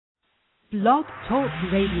Blog Talk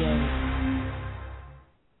Radio.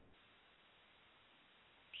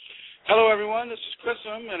 Hello, everyone. This is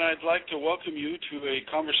Chrism, and I'd like to welcome you to a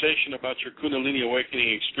conversation about your Kundalini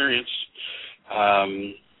awakening experience.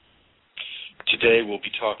 Today, we'll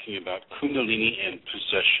be talking about Kundalini and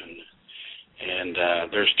possession. And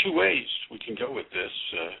there's two ways we can go with this.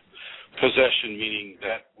 Possession meaning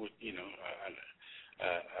that,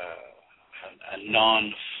 a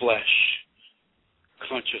non-flesh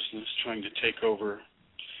consciousness trying to take over,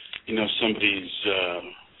 somebody's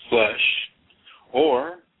flesh,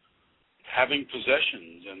 or having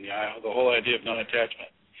possessions and the whole idea of non-attachment.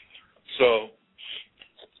 So,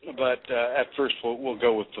 but at first we'll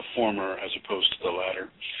go with the former as opposed to the latter.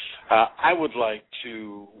 I would like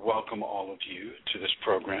to welcome all of you to this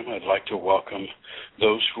program. I'd like to welcome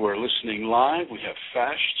those who are listening live. We have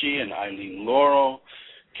Fashji and Eileen Laurel,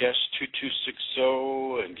 guest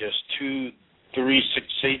 2260 and guest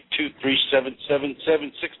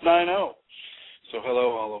 236823777690. So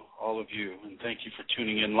hello, all of you, and thank you for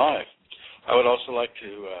tuning in live. I would also like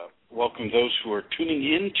to welcome those who are tuning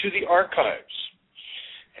in to the archives.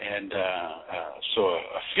 And so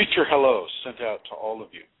a future hello sent out to all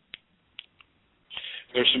of you.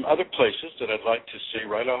 There's some other places that I'd like to say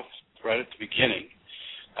right at the beginning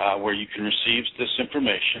where you can receive this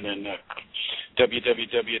information, and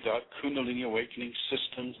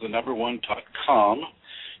www.kundaliniawakeningsystems1.com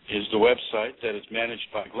is the website that is managed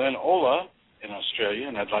by Glenn Ola in Australia,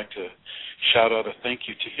 and I'd like to shout out a thank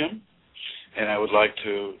you to him. And I would like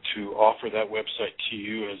to offer that website to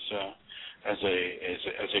you as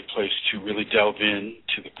a place to really delve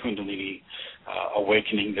into the Kundalini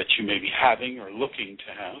awakening that you may be having or looking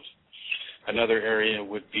to have. Another area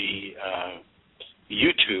would be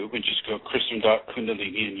YouTube, and just go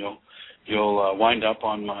chrism.kundalini, and you'll wind up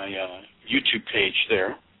on my YouTube page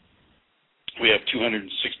there. We have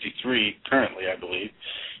 263 currently, I believe,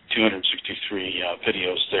 263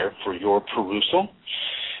 videos there for your perusal.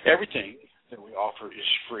 Everything that we offer is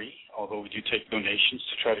free, although we do take donations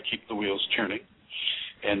to try to keep the wheels turning,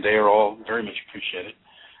 and they are all very much appreciated.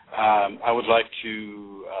 I would like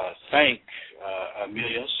to thank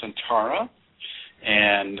Amelia Santara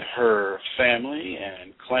and her family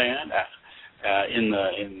and clan in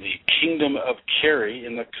the Kingdom of Kerry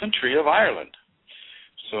in the country of Ireland.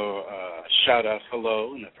 So shout out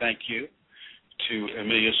hello and a thank you to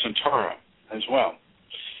Amelia Santara as well.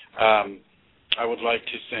 I would like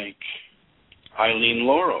to thank Eileen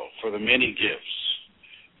Laurel for the many gifts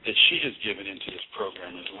that she has given into this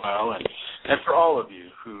program as well, and for all of you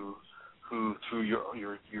who through your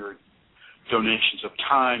donations of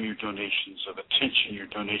time, your donations of attention, your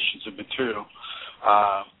donations of material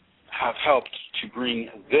have helped to bring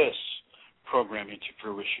this program into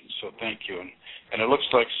fruition. So thank you. And it looks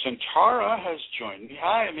like Santara has joined me.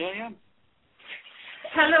 Hi, Amelia.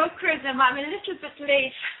 Hello, Chrism. I'm a little bit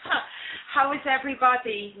late. How is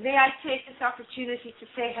everybody? May I take this opportunity to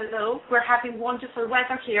say hello? We're having wonderful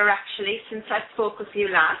weather here, actually, since I spoke with you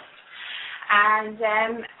last. And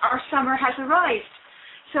our summer has arrived.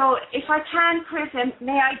 So if I can, Chrism,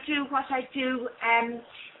 may I do what I do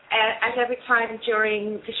at every time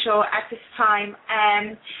during the show at this time?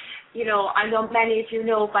 I know many of you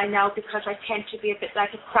know by now because I tend to be a bit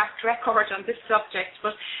like a cracked record on this subject,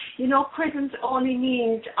 but Chrism's only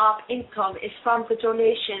means of income is from the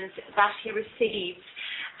donations that he receives.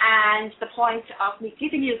 And the point of me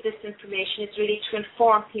giving you this information is really to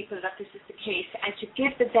inform people that this is the case and to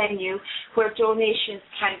give the venue where donations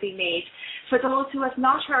can be made. For those who have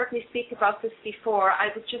not heard me speak about this before, I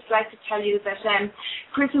would just like to tell you that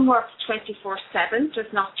Chrism works 24/7,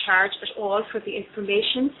 does not charge at all for the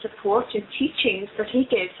information, support and teachings that he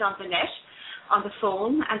gives on the net, on the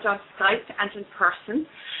phone and on Skype and in person.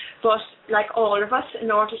 But like all of us,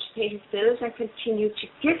 in order to pay his bills and continue to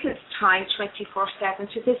give his time 24/7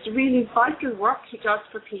 to this really vital work he does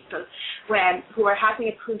for people who are having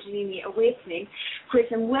a Kundalini awakening,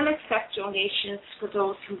 Chrism will accept donations for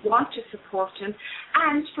those who want to support him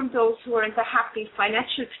and from those who are in the happy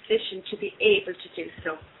financial position to be able to do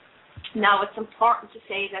so. Now, it's important to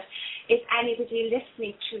say that if anybody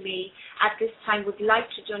listening to me at this time would like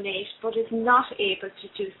to donate but is not able to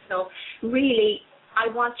do so, really, I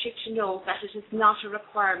want you to know that it is not a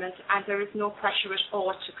requirement and there is no pressure at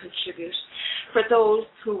all to contribute. For those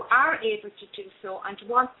who are able to do so and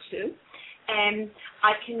want to,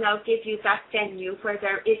 I can now give you that venue where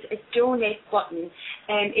there is a donate button.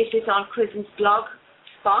 It is on Chrism's blog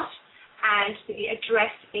spot, and the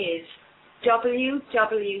address is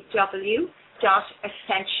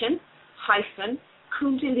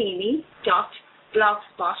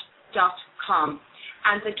www.ascension-kundalini.blogspot.com.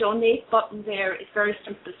 And the donate button there is very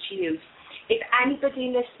simple to use. if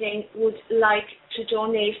anybody listening would like to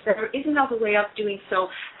donate, there is another way of doing so,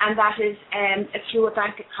 and that is through a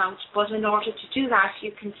bank account. But in order to do that,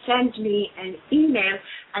 you can send me an email,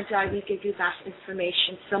 and I will give you that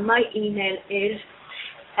information. So my email is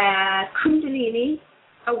Kundalini,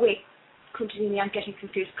 I'm getting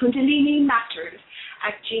confused,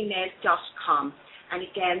 kundalinimatters@gmail.com. And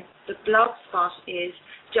again, the blog spot is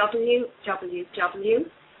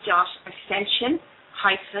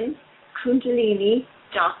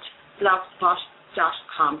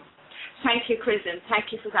www.ascension-kundalini.blogspot.com. Thank you, Chrism.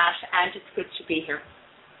 Thank you for that, and it's good to be here.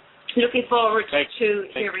 Looking forward to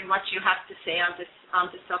hearing what you have to say on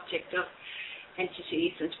the subject of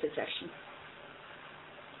entities and possession.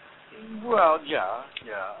 Well, yeah.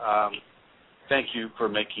 Thank you for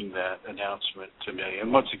making that announcement to me.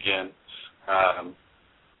 And once again, I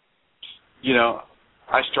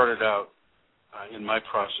started out in my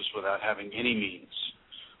process without having any means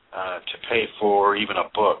to pay for even a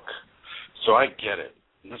book. So I get it.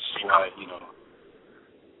 And this is why,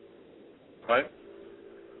 right?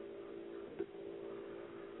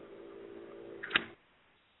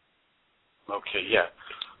 Okay, yeah.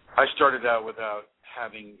 I started out without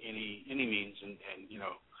having any means, and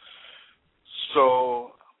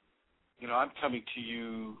so, I'm coming to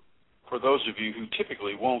you for those of you who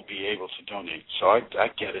typically won't be able to donate. So I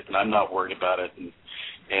get it, and I'm not worried about it, and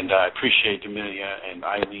I appreciate Amelia and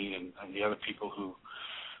Eileen and the other people who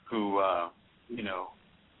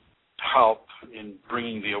help in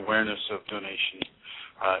bringing the awareness of donation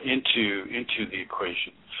into the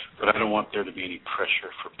equation. But I don't want there to be any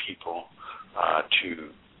pressure for people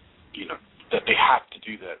that they have to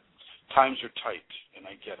do that. Times are tight, and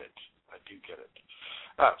I get it. I do get it.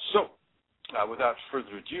 So, without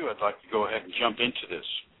further ado, I'd like to go ahead and jump into this.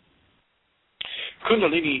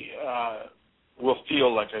 Kundalini will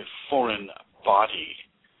feel like a foreign body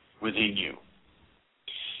within you.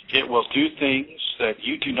 It will do things that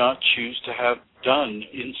you do not choose to have done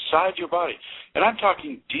inside your body. And I'm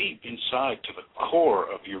talking deep inside to the core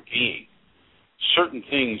of your being. Certain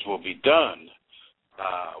things will be done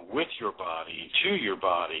with your body, to your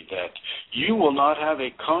body, that you will not have a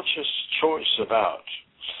conscious choice about.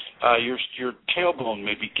 Your tailbone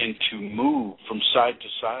may begin to move from side to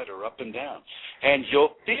side or up and down, and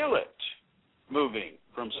you'll feel it moving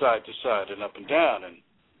from side to side and up and down. And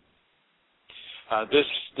this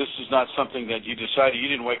is not something that you decided. You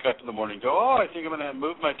didn't wake up in the morning and go, I think I'm going to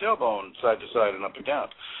move my tailbone side to side and up and down.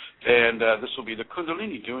 And this will be the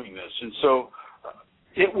Kundalini doing this. And so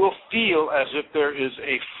it will feel as if there is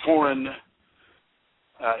a foreign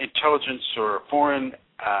intelligence or a foreign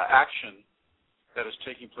action that is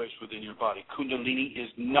taking place within your body. Kundalini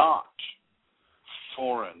is not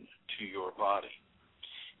foreign to your body.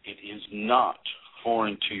 It is not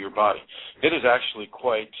foreign to your body. It is actually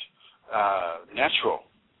quite natural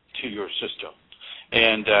to your system.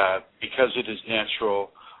 And because it is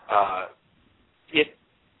natural, it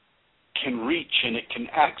can reach and it can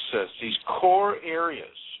access these core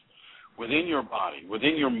areas within your body,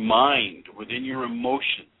 within your mind, within your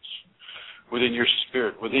emotions, within your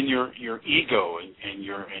spirit, within your ego and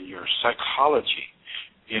your psychology.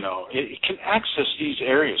 It can access these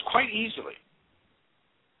areas quite easily.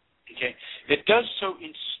 Okay, it does so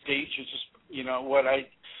in stages. What I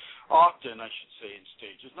should say in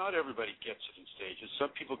stages. Not everybody gets it in stages. Some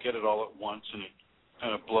people get it all at once, and it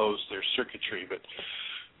kind of blows their circuitry.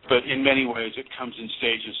 But in many ways, it comes in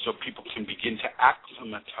stages so people can begin to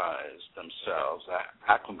acclimatize themselves.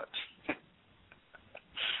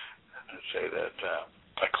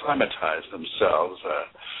 Acclimatize themselves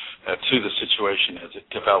to the situation as it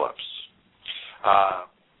develops.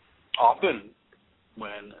 Often,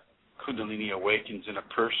 when Kundalini awakens in a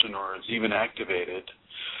person or is even activated,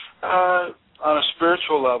 on a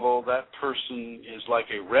spiritual level, that person is like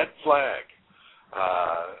a red flag,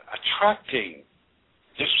 attracting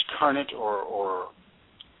discarnate or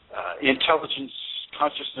intelligence,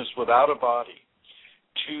 consciousness without a body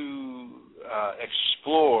to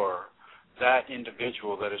explore that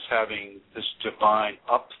individual that is having this divine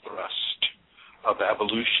upthrust of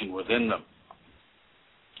evolution within them.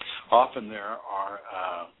 Often there are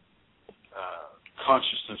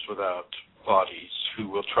consciousness without bodies who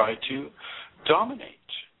will try to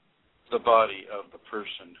dominate the body of the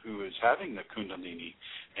person who is having the Kundalini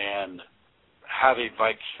and have a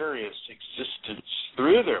vicarious existence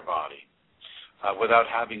through their body without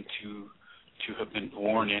having to have been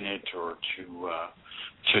born in it or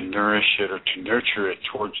to nourish it or to nurture it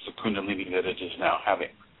towards the Kundalini that it is now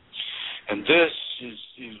having. And this is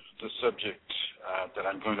the subject that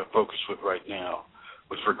I'm going to focus with right now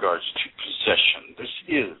with regards to possession. This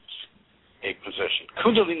is a possession.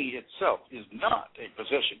 Kundalini itself is not a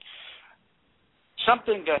possession.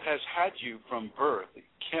 Something that has had you from birth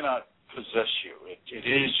cannot possess you. It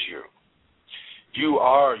is you. You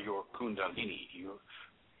are your Kundalini.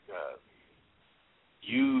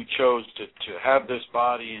 You chose to have this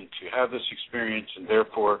body and to have this experience, and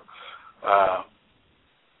therefore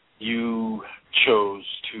you chose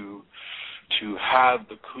to have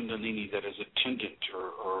the Kundalini that is attendant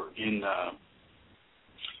or in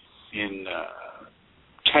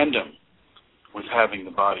tandem with having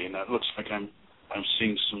the body. And that looks like I'm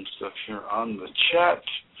seeing some stuff here on the chat.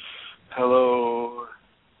 Hello,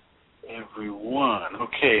 everyone.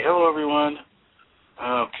 Okay, hello, everyone.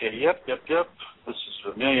 Okay, yep. This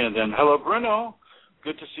is Amelia. And then hello, Bruno.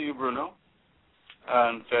 Good to see you, Bruno.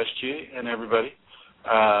 And Fashti and everybody.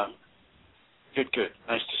 Good.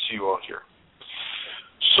 Nice to see you all here.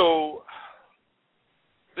 So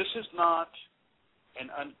this is not an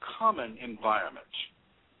uncommon environment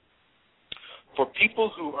for people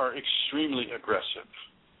who are extremely aggressive,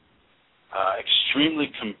 extremely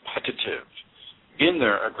competitive in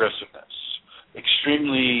their aggressiveness,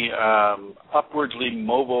 extremely upwardly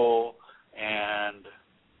mobile, and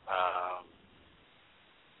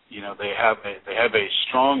they have a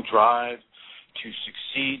strong drive to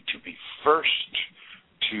succeed, to be first,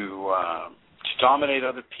 to dominate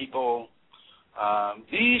other people.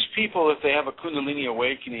 These people, if they have a Kundalini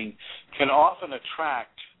awakening, can often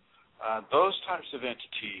attract those types of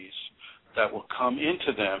entities that will come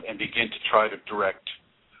into them and begin to try to direct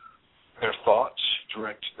their thoughts,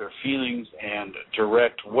 direct their feelings, and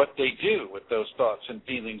direct what they do with those thoughts and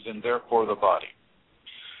feelings, and therefore the body.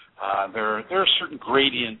 There are certain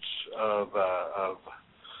gradients of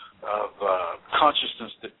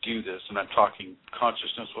consciousness that do this, and I'm talking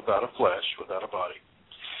consciousness without a flesh, without a body.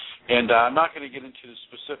 And I'm not going to get into the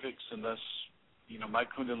specifics unless, my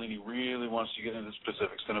Kundalini really wants to get into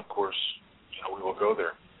specifics. Then, of course, we will go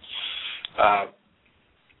there.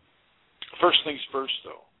 First things first,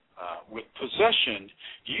 though. With possession,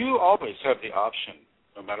 you always have the option,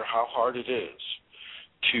 no matter how hard it is,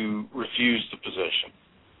 to refuse the possession.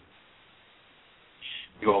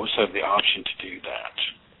 You always have the option to do that.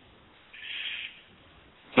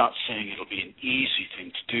 Not saying it'll be an easy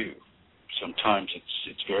thing to do. Sometimes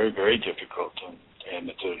it's very, very difficult, and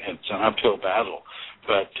it's an uphill battle.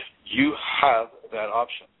 But you have that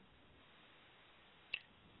option.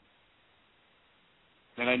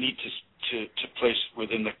 And I need to place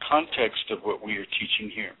within the context of what we are teaching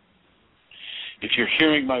here. If you're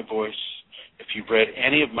hearing my voice, if you've read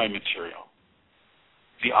any of my material,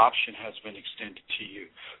 the option has been extended to you.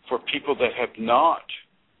 For people that have not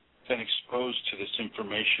been exposed to this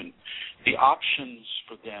information, the options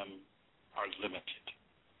for them are limited,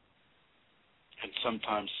 and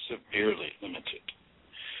sometimes severely limited.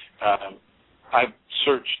 I've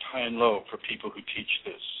searched high and low for people who teach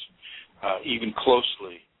this, even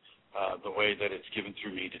closely, the way that it's given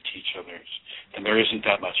through me to teach others, and there isn't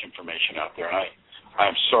that much information out there.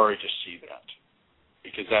 I'm sorry to see that,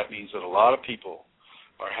 because that means that a lot of people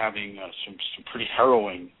are having some pretty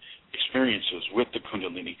harrowing experiences with the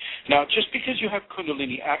Kundalini. Now, just because you have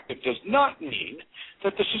Kundalini active does not mean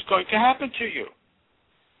that this is going to happen to you.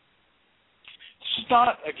 This is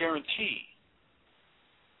not a guarantee,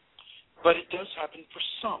 but it does happen for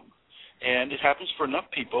some, and it happens for enough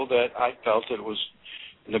people that I felt that it was,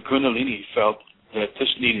 the Kundalini felt that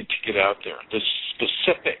this needed to get out there. This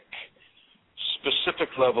specific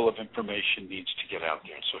level of information needs to get out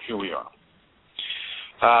there. So here we are.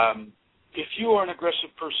 If you are an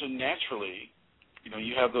aggressive person naturally,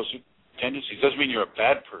 you have those tendencies. It doesn't mean you're a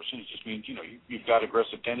bad person. It just means, you've got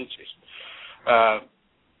aggressive tendencies.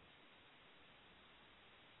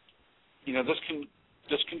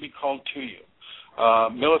 This can be called to you.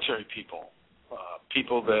 Military people,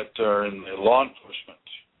 people that are in the law enforcement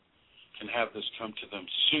can have this come to them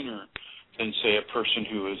sooner than, say, a person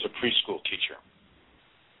who is a preschool teacher.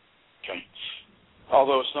 Okay.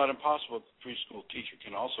 Although it's not impossible, the preschool teacher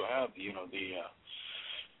can also have, the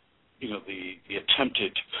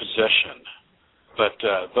attempted possession. But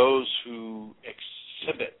those who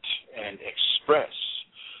exhibit and express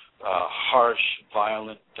harsh,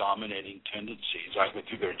 violent, dominating tendencies, either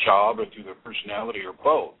through their job or through their personality or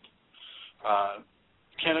both,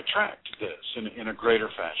 can attract this in a greater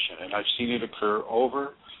fashion. And I've seen it occur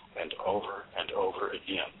over and over and over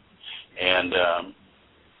again. And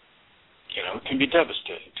it can be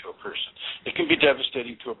devastating to a person. It can be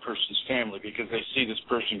devastating to a person's family because they see this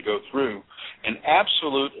person go through an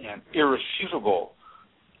absolute and irrefutable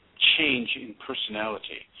change in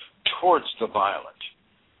personality towards the violent,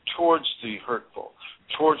 towards the hurtful,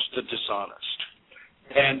 towards the dishonest.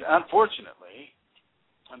 And unfortunately,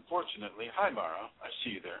 hi Mara, I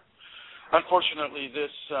see you there. Unfortunately,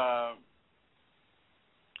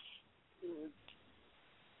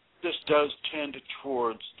 this does tend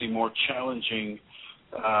towards the more challenging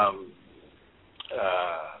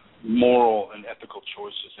moral and ethical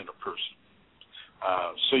choices in a person.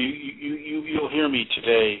 So you'll hear me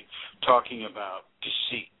today talking about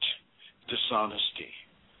deceit, dishonesty,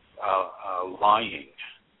 lying,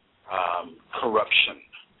 corruption,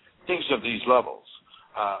 things of these levels.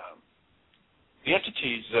 The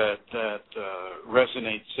entities that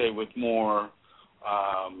resonate, say, with more,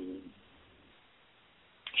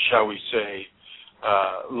 shall we say,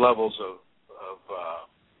 levels of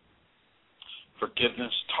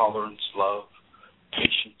forgiveness, tolerance, love,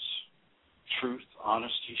 patience, truth,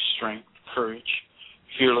 honesty, strength, courage,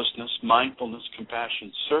 fearlessness, mindfulness,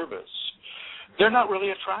 compassion, service, they're not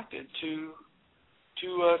really attracted to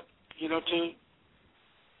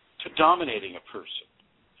dominating a person.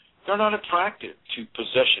 They're not attracted to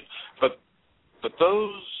possession. But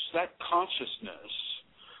that consciousness,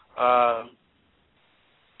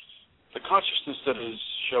 the consciousness that is,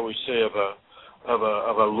 shall we say, of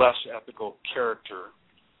a less ethical character,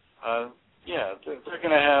 they're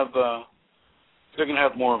going to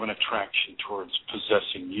have more of an attraction towards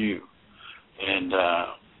possessing you, and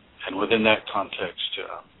within that context,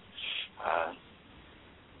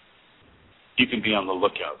 you can be on the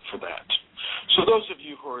lookout for that. So those of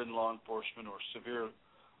you who are in law enforcement or severe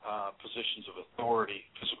positions of authority,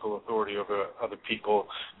 physical authority over other people,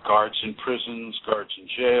 guards in prisons, guards in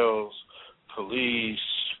jails, police,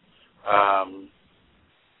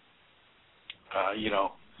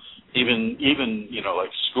 even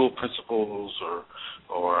like school principals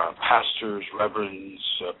or pastors, reverends,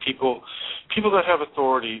 people that have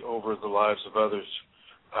authority over the lives of others.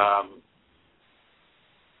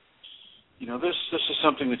 This is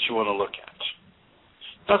something that you want to look at.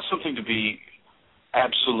 Not something to be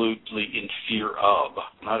absolutely in fear of.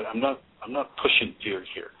 I'm not pushing fear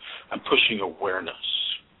here. I'm pushing awareness.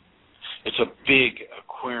 It's a big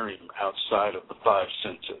aquarium outside of the five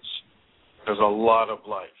senses. There's a lot of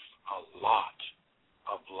life.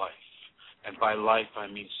 And by life, I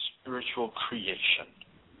mean spiritual creation,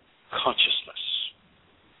 consciousness.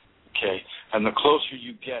 Okay? And the closer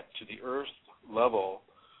you get to the earth level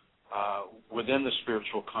within the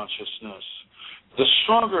spiritual consciousness, the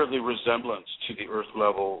stronger the resemblance to the earth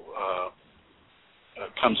level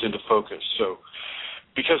comes into focus. So,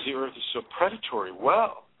 because the earth is so predatory,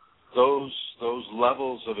 those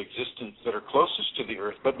levels of existence that are closest to the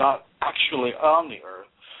earth, but not actually on the earth,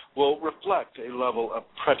 will reflect a level of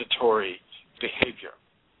predatory behavior.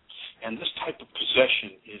 And this type of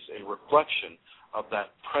possession is a reflection of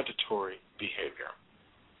that predatory behavior.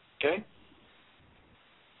 Okay?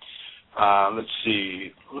 Let's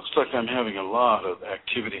see. Looks like I'm having a lot of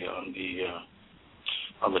activity on the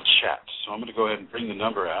chat. So I'm going to go ahead and bring the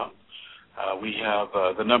number out. We have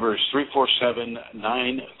the number is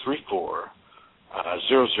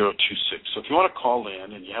 347-934-0026. So if you want to call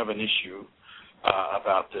in and you have an issue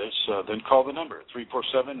about this, then call the number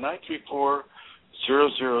 347-934-0026,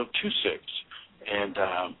 and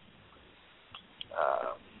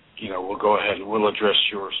we'll go ahead and we'll address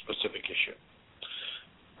your specific issue.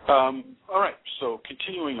 All right, so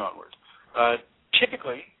continuing onward.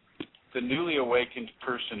 Typically, the newly awakened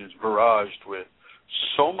person is barraged with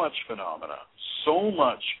so much phenomena, so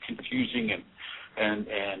much confusing and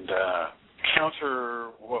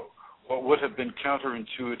what would have been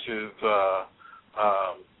counterintuitive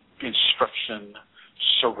instruction.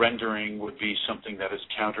 Surrendering would be something that is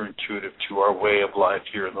counterintuitive to our way of life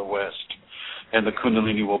here in the West, and the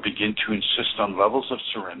Kundalini will begin to insist on levels of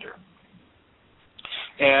surrender.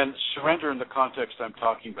 And surrender in the context I'm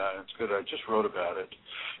talking about, it's good, I just wrote about it.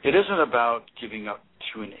 It isn't about giving up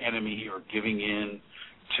to an enemy or giving in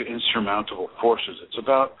to insurmountable forces. It's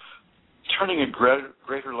about turning a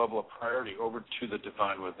greater level of priority over to the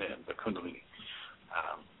divine within, the Kundalini.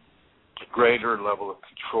 A greater level of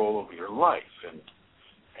control over your life and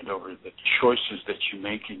over the choices that you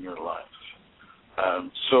make in your life.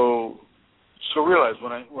 So realize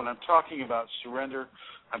when I'm talking about surrender,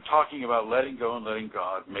 I'm talking about letting go and letting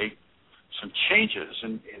God make some changes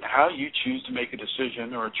in how you choose to make a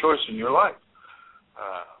decision or a choice in your life.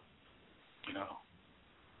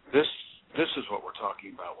 This is what we're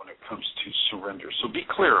talking about when it comes to surrender. So be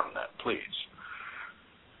clear on that, please.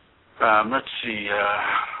 Let's see.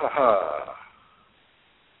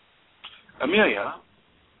 Amelia.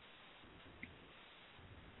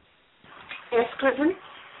 Yes, Chrism?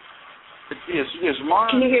 Is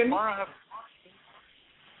Mara? Can you hear me?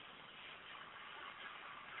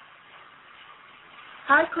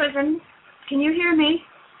 Hi, Chrism. Can you hear me?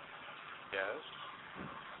 Yes.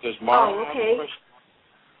 Does Mara have a question?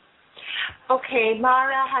 Okay,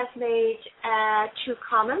 Mara has made 2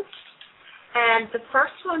 comments. And the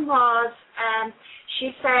first one was,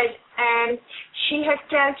 she said she has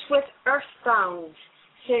dealt with earthbound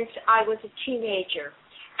since I was a teenager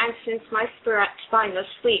and since my spinal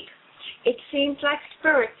weak. It seems like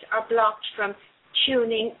spirits are blocked from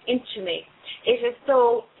tuning into me. It's as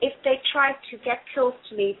though if they try to get close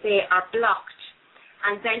to me, they are blocked.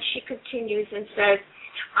 And then she continues and says,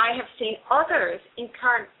 I have seen others,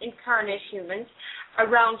 incarnate humans,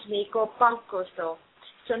 around me go bonkers though.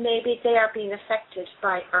 So maybe they are being affected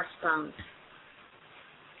by earthbound.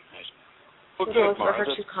 Well, so good, those Mara. were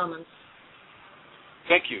her 2 comments.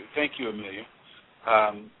 Thank you, Amelia.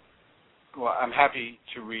 Well, I'm happy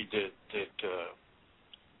to read that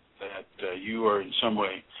you are in some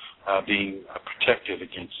way being protected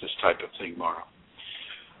against this type of thing, Mara.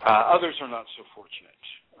 Others are not so fortunate.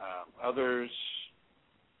 Others,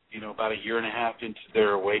 about 1.5 years into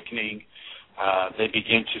their awakening, they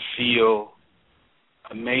begin to feel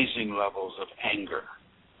amazing levels of anger.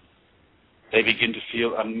 They begin to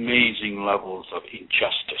feel amazing levels of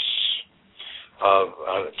injustice, of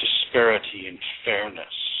disparity and fairness.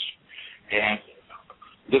 And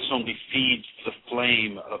this only feeds the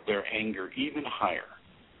flame of their anger even higher.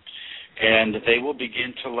 And they will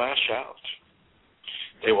begin to lash out.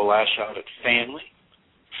 They will lash out at family,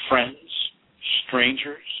 friends,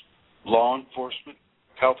 strangers, law enforcement,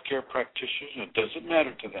 healthcare practitioners, and it doesn't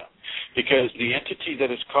matter to them. Because the entity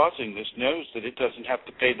that is causing this knows that it doesn't have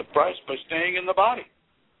to pay the price by staying in the body.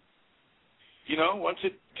 Once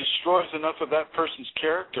it destroys enough of that person's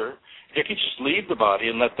character, it can just leave the body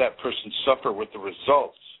and let that person suffer with the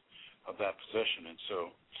results of that possession. And so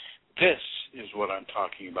this is what I'm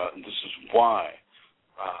talking about, and this is why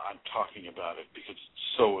I'm talking about it, because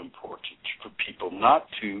it's so important for people not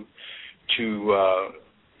to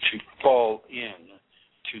fall in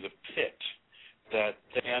to the pit that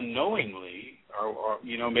they unknowingly are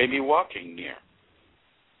maybe walking near.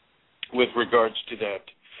 With regards to that,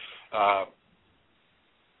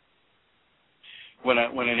 when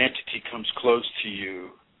an entity comes close to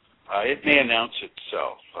you, it may announce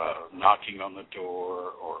itself, knocking on the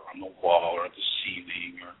door or on the wall or the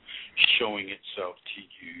ceiling, or showing itself to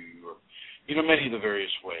you, or many of the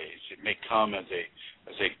various ways. It may come as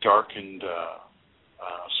a darkened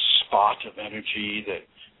spot of energy that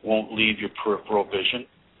won't leave your peripheral vision.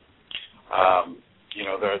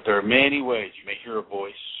 There are many ways. You may hear a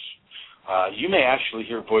voice. You may actually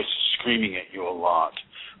hear voices screaming at you a lot.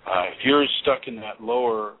 If you're stuck in that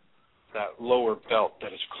lower belt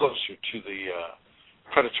that is closer to the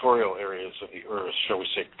predatorial areas of the earth, shall we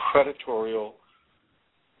say, predatorial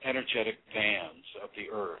energetic bands of the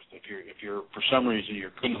earth, if you're for some reason your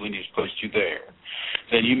Kundalini has placed you there,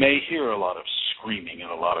 then you may hear a lot of screaming and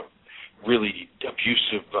a lot of really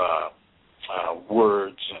abusive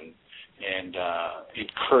words and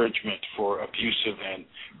encouragement for abusive and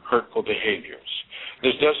hurtful behaviors.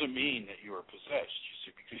 This doesn't mean that you are possessed, you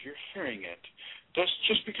see, because you're hearing it.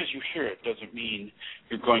 Just because you hear it doesn't mean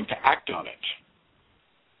you're going to act on it.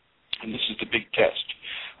 And this is the big test.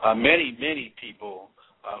 Many people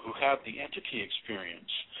who have the entity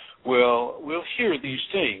experience will hear these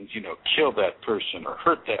things, kill that person or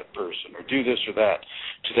hurt that person or do this or that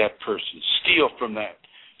to that person, steal from that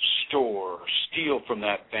store, or steal from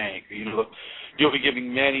that bank. You'll be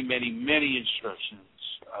giving many instructions,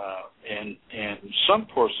 and some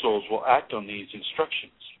poor souls will act on these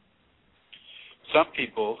instructions. Some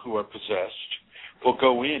people who are possessed will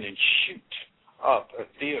go in and shoot up a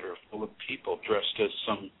theater full of people dressed as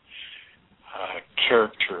some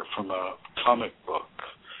character from a comic book.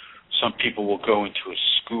 Some people will go into a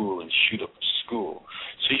school and shoot up a school.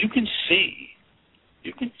 So you can see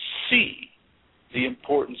the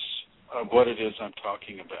importance of what it is I'm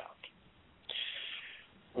talking about.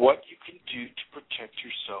 What you can do to protect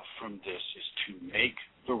yourself from this is to make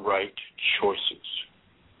the right choices.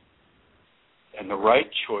 And the right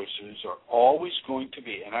choices are always going to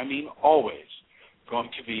be, and I mean always, going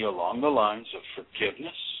to be along the lines of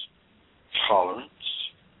forgiveness, tolerance,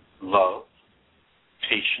 love,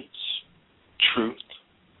 patience, truth,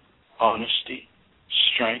 honesty,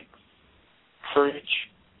 strength, courage,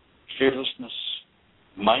 fearlessness,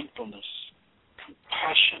 mindfulness,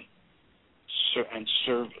 compassion, and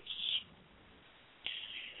service.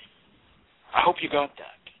 I hope you got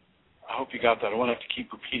that. I won't have to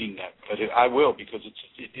keep repeating that, but I will, because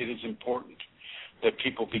it is important that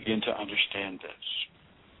people begin to understand this.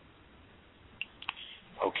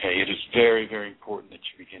 Okay, it is very, very important that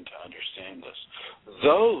you begin to understand this.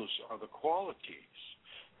 Those are the qualities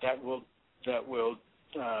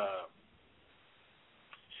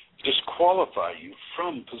disqualify you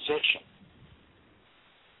from possession.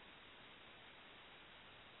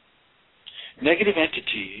 Negative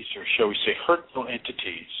entities, or shall we say hurtful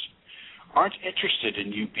entities, aren't interested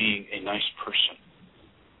in you being a nice person.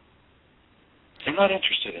 They're not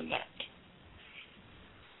interested in that.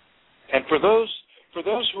 And for those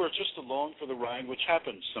who are just along for the ride, which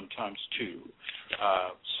happens sometimes too,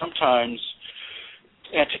 sometimes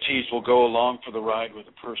entities will go along for the ride with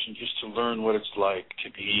a person just to learn what it's like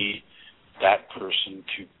to be that person,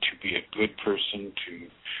 to be a good person,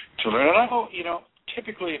 to learn. And I know,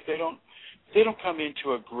 typically if they don't come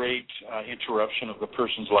into a great interruption of the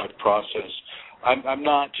person's life process, I'm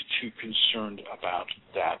not too concerned about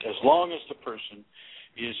that. As long as the person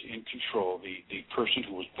is in control, the person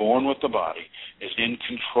who was born with the body is in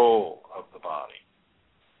control of the body.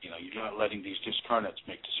 You're not letting these discarnates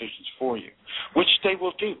make decisions for you, which they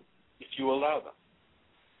will do if you allow them.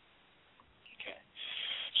 Okay.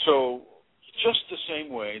 So just the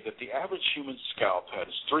same way that the average human scalp has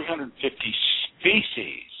 350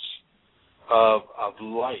 species of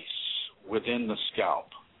lice within the scalp,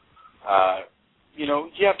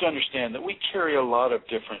 you have to understand that we carry a lot of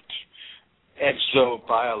different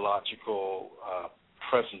exobiological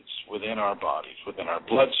presence within our bodies, within our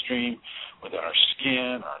bloodstream, within our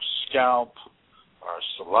skin, our scalp, our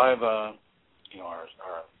saliva,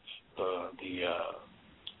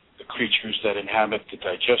 the creatures that inhabit the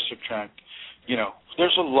digestive tract.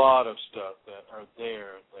 There's a lot of stuff that are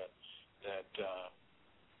there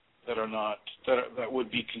that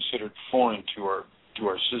would be considered foreign to our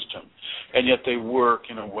system, and yet they work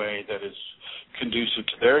in a way that is conducive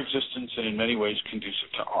to their existence and in many ways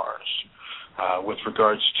conducive to ours. With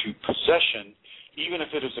regards to possession, even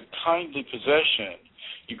if it is a kindly possession,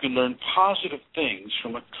 you can learn positive things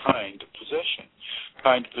from a kind possession.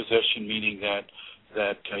 Kind possession meaning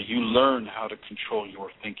that you learn how to control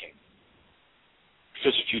your thinking.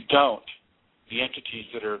 Because if you don't, the entities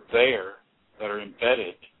that are there, that are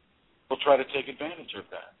embedded, will try to take advantage of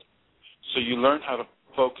that. So you learn how to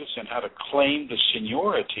focus and how to claim the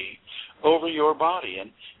seniority over your body.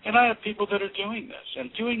 And I have people that are doing this,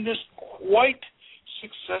 and doing this quite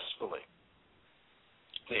successfully.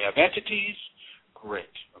 They have entities,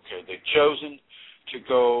 great. Okay, they've chosen to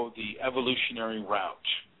go the evolutionary route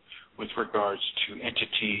with regards to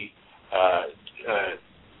entity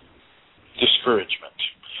discouragement.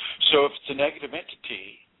 So if it's a negative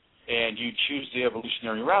entity and you choose the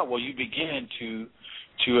evolutionary route, well, you begin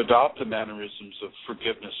to adopt the mannerisms of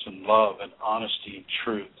forgiveness and love and honesty and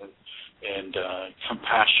truth and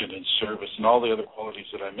compassion and service and all the other qualities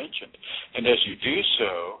that I mentioned. And as you do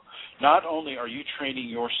so, not only are you training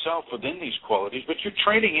yourself within these qualities, but you're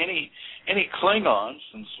training any Klingons,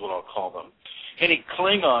 and this is what I'll call them, any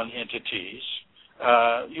Klingon entities,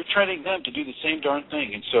 you're training them to do the same darn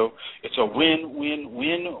thing. And so it's a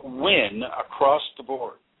win-win-win across the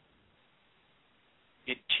board.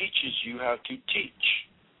 It teaches you how to teach.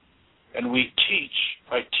 And we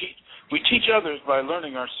teach others by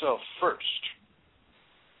learning ourselves first.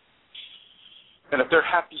 And if there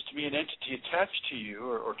happens to be an entity attached to you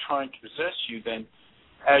or trying to possess you, then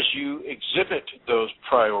as you exhibit those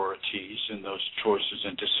priorities and those choices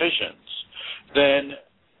and decisions, then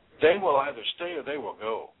they will either stay or they will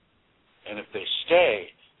go. And if they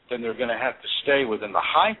stay, then they're going to have to stay within the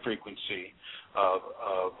high frequency of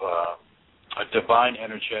divine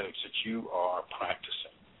energetics that you are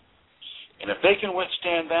practicing. And if they can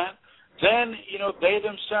withstand that, then, they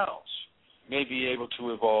themselves may be able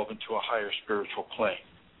to evolve into a higher spiritual plane.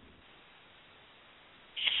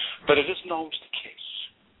 But it isn't always the case.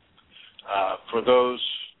 For those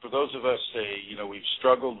of us, say, we've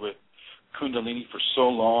struggled with Kundalini for so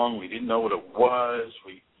long, we didn't know what it was.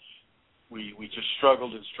 We just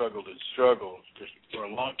struggled and struggled and struggled for a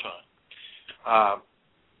long time.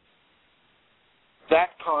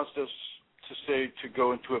 That caused us to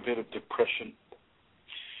go into a bit of depression.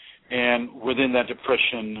 And within that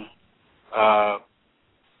depression,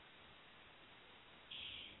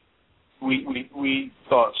 we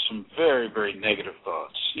thought some very, very negative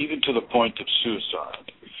thoughts, even to the point of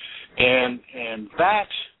suicide. And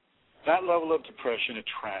that level of depression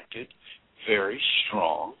attracted very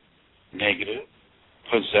strong, negative,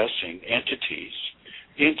 possessing entities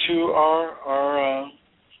into our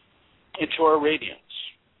radiance.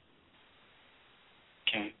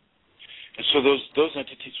 Okay, and so those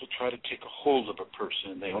entities will try to take a hold of a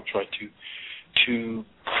person, and they will try to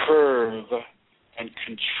curve and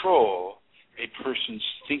control a person's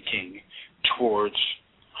thinking towards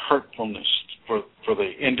hurtfulness for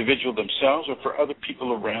the individual themselves or for other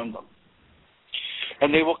people around them.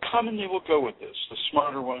 And they will come and they will go with this. The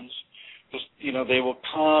smarter ones, they will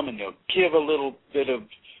come and they'll give a little bit of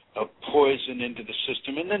poison into the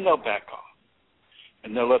system, and then they'll back off.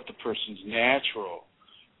 And they'll let the person's natural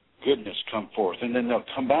goodness come forth. And then they'll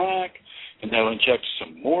come back, and they'll inject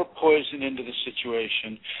some more poison into the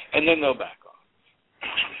situation, and then they'll back off.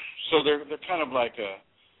 So they're kind of like a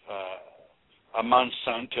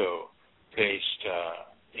Monsanto-based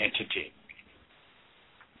entity.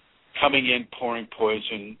 Coming in, pouring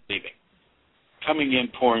poison, leaving. Coming in,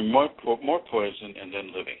 pouring more poison, and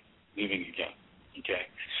then leaving again. Okay,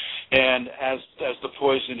 and as the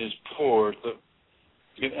poison is poured,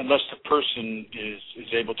 unless the person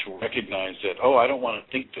is able to recognize that, oh, I don't want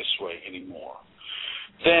to think this way anymore,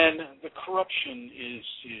 then the corruption is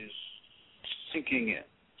sinking in,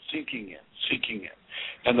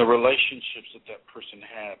 and the relationships that person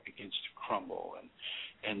has begins to crumble,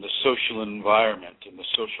 and the social environment and the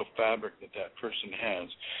social fabric that person has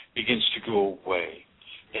begins to go away.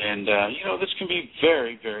 And, this can be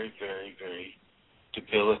very, very, very, very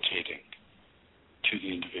debilitating to the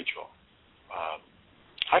individual.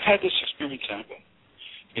 I've had this experience happen.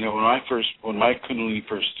 When my Kundalini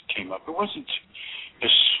first came up, it wasn't as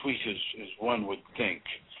sweet as one would think.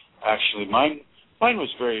 Actually, mine was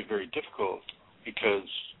very, very difficult because,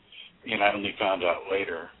 I only found out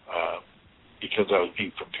later because I was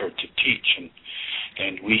being prepared to teach,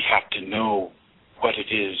 and we have to know what it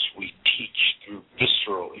is we teach through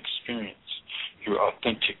visceral experience, through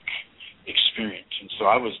authentic experience. And so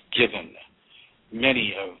I was given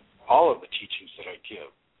all of the teachings that I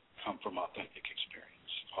give come from authentic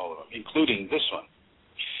experience, all of them, including this one.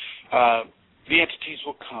 The entities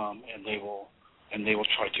will come and they will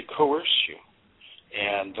try to coerce you.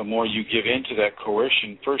 And the more you give in to that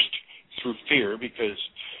coercion, first through fear, because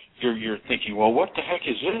you're thinking, well, what the heck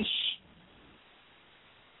is this?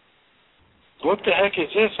 What the heck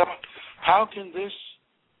is this? How can this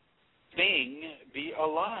thing be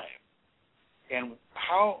alive? And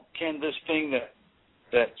how can this thing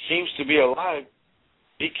that seems to be alive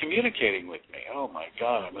be communicating with me? Oh, my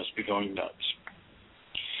God, I must be going nuts.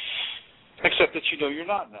 Except that you're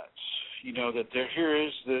not nuts. You know that here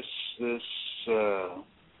is this it's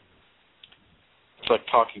like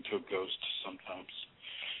talking to a ghost sometimes.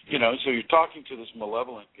 So you're talking to this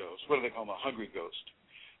malevolent ghost. What do they call them? A hungry ghost.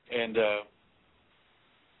 And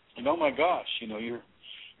oh my gosh,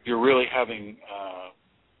 you're really having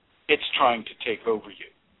it's trying to take over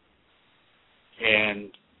you,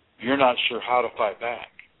 and you're not sure how to fight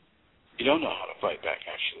back. You don't know how to fight back.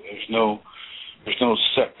 Actually, there's no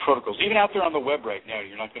set protocols. Even out there on the web right now,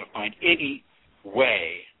 you're not going to find any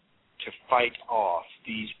way to fight off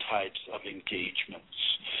these types of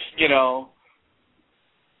engagements.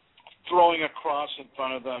 Throwing a cross in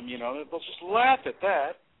front of them, they'll just laugh at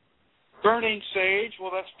that. Burning sage,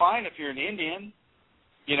 well, that's fine if you're an Indian.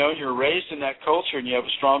 You're raised in that culture and you have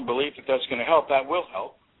a strong belief that that's going to help. That will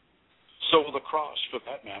help. So will the cross, for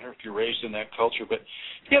that matter, if you're raised in that culture. But,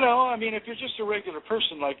 if you're just a regular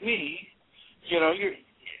person like me,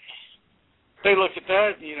 they look at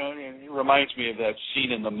that, and it reminds me of that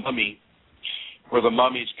scene in The Mummy where the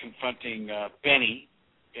mummy's confronting Benny,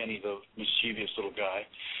 the mischievous little guy,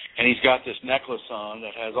 and he's got this necklace on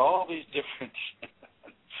that has all these different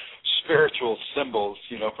spiritual symbols,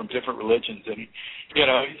 from different religions, and he's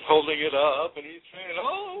holding it up and he's saying,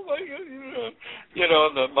 "Oh my God,"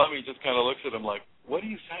 and the mummy just kind of looks at him like, "What are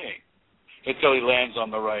you saying?" Until he lands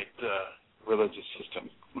on the right religious system.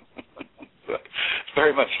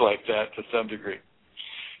 Very much like that to some degree.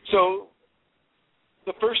 So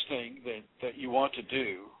the first thing that you want to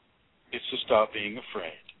do is to stop being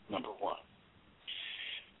afraid, number one.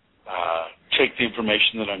 Take the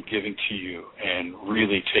information that I'm giving to you and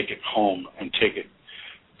really take it home and take it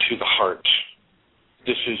to the heart.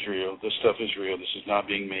 This is real. This stuff is real. This is not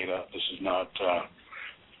being made up. This is not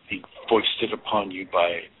being foisted upon you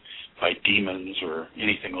by demons or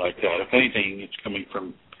anything like that. If anything, it's coming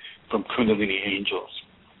from Kundalini angels.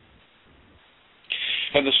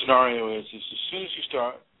 And the scenario is as soon as you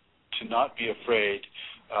start to not be afraid,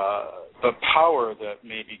 the power that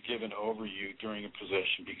may be given over you during a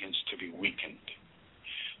possession begins to be weakened.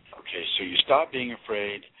 Okay, so you stop being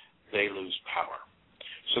afraid, they lose power.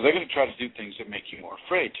 So they're going to try to do things that make you more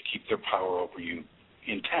afraid to keep their power over you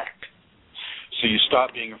intact. So you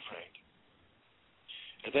stop being afraid.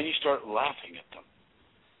 And then you start laughing at them.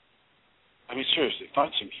 I mean, seriously,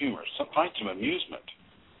 find some humor, find some amusement.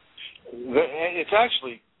 It's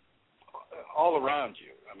actually all around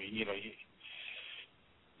you. I mean,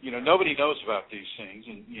 nobody knows about these things,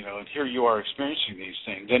 and here you are experiencing these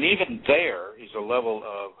things. And even there is a level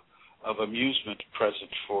of amusement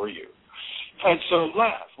present for you. And so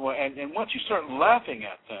laugh. Well, and once you start laughing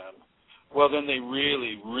at them, well, then they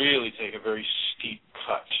really, really take a very steep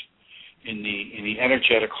cut in the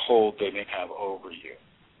energetic hold they may have over you.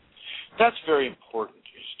 That's very important,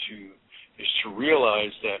 is to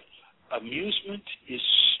realize that amusement is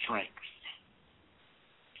strength.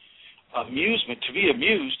 Amusement, to be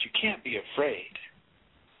amused, you can't be afraid.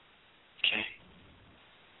 Okay?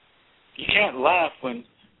 You can't laugh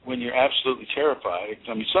when you're absolutely terrified.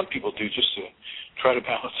 I mean, some people do just to try to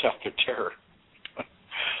balance out their terror.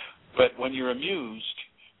 But when you're amused,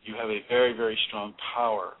 you have a very, very strong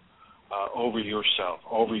power over yourself,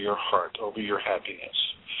 over your heart, over your happiness.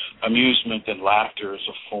 Amusement and laughter is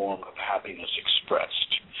a form of happiness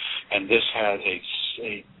expressed. And this has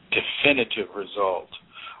a definitive result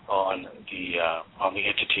on the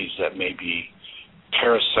entities that may be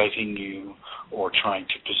parasiting you or trying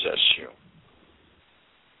to possess you.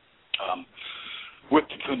 With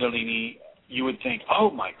the Kundalini, you would think, oh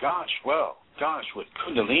my gosh, with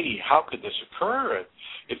Kundalini, how could this occur?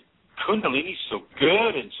 If Kundalini's so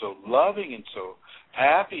good and so loving and so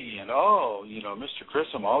happy and, Mr.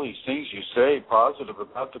 Chrism, all these things you say positive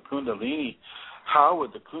about the Kundalini, how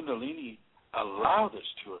would the Kundalini allow this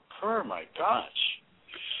to occur? My gosh.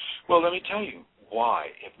 Well, let me tell you why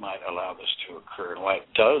it might allow this to occur and why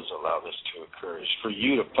it does allow this to occur is for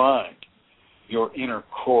you to find your inner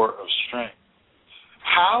core of strength.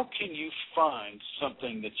 How can you find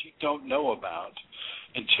something that you don't know about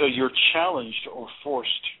until you're challenged or forced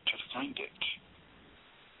to find it?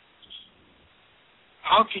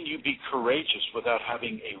 How can you be courageous without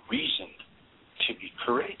having a reason to be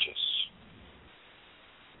courageous?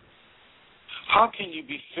 How can you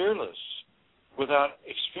be fearless without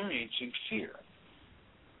experiencing fear?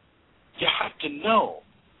 You have to know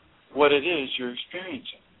what it is you're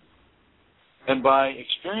experiencing. And by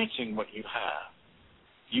experiencing what you have,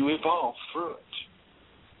 you evolve through it.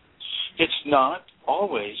 It's not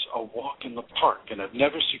always a walk in the park, and I've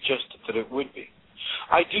never suggested that it would be.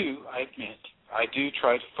 I do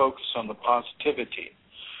try to focus on the positivity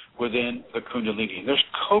within the Kundalini. There's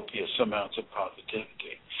copious amounts of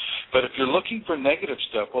positivity. But if you're looking for negative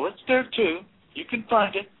stuff, well, it's there too. You can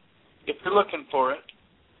find it if you're looking for it.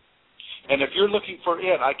 And if you're looking for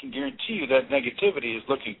it, I can guarantee you that negativity is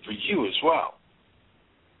looking for you as well.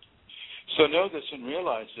 So know this and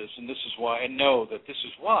realize this, and this is why, and know that this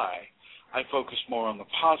is why I focus more on the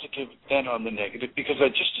positive than on the negative, because I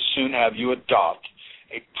just as soon have you adopt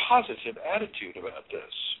a positive attitude about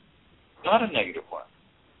this, not a negative one.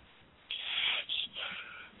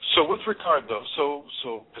 So with regard, though,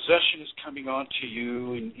 so possession is coming on to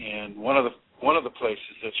you, and one of the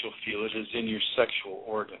places that you'll feel it is in your sexual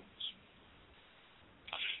organs.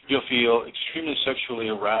 You'll feel extremely sexually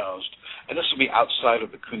aroused, and this will be outside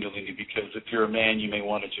of the Kundalini, because if you're a man, you may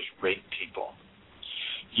want to just rape people.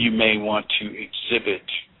 You may want to exhibit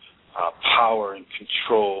power and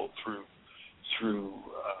control through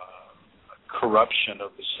corruption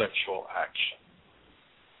of the sexual action.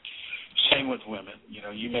 Same with women.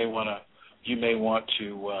 You may want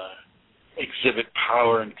to exhibit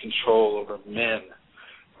power and control over men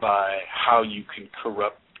by how you can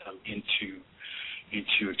corrupt them into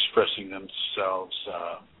expressing themselves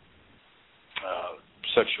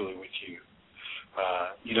sexually with you.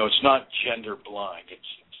 It's not gender blind.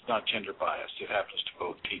 It's not gender biased. It happens to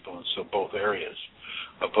both people, and so both areas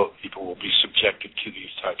of both people will be subjected to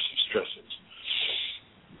these types of stresses.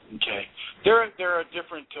 Okay, there are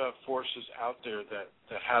different forces out there that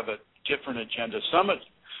have a different agenda. Some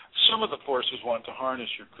of the forces want to harness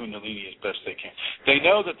your Kundalini as best they can. They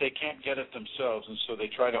know that they can't get it themselves, and so they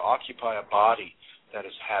try to occupy a body that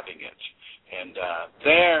is having it. And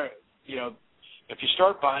if you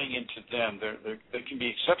start buying into them, they can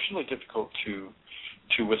be exceptionally difficult to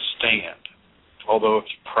withstand. Although if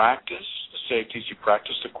you practice the safeties, you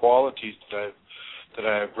practice the qualities that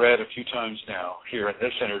I've read a few times now here in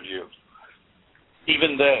this interview,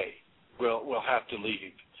 even they will have to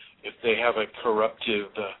leave if they have a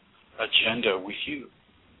corruptive agenda with you.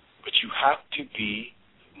 But you have to be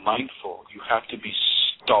mindful. You have to be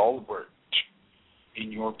stalwart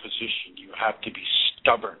in your position. You have to be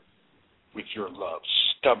stubborn with your love,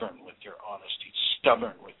 stubborn with your honesty,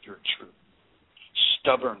 stubborn with your truth,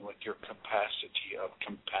 stubborn with your capacity of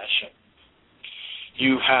compassion.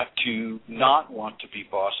 You have to not want to be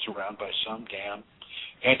bossed around by some damn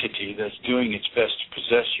entity that's doing its best to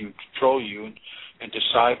possess you, control you, and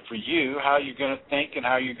decide for you how you're going to think and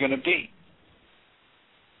how you're going to be.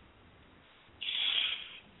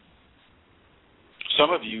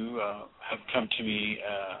 Some of you have come to me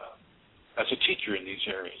as a teacher in these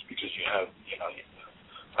areas because you have,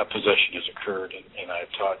 a possession has occurred, and I've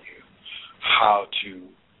taught you how to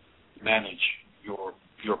manage your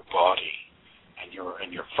body and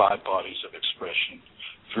your 5 bodies of expression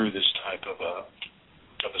through this type of a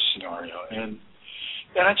scenario. And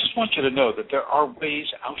I just want you to know that there are ways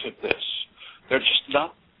out of this. They're just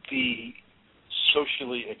not the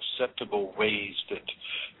socially acceptable ways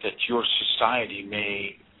that your society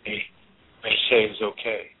may say is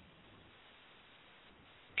okay.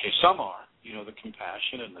 Okay, some are. The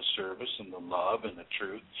compassion and the service and the love and the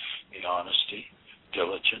truth, the honesty,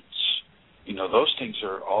 diligence. Those things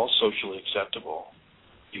are all socially acceptable,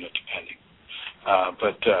 depending.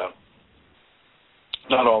 But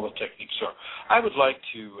not all the techniques are. I would like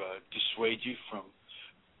to dissuade you from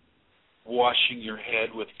washing your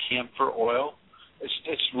head with camphor oil.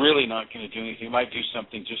 It's really not going to do anything. It might do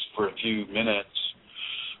something just for a few minutes,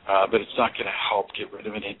 but it's not going to help get rid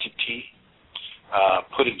of an entity.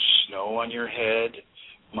 Putting snow on your head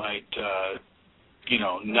might,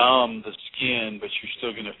 numb the skin, but you're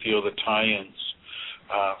still going to feel the tie-ins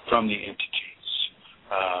from the entities.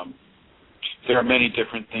 There are many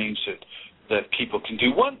different things that people can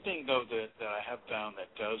do. One thing, though, that I have found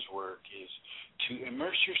that does work is to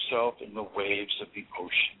immerse yourself in the waves of the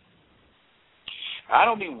ocean. I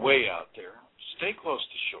don't mean way out there. Stay close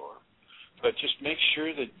to shore, but just make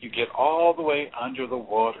sure that you get all the way under the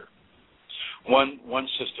water. One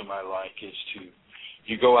system I like is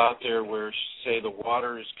you go out there where, say, the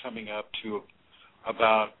water is coming up to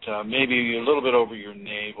about maybe a little bit over your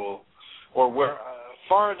navel, or where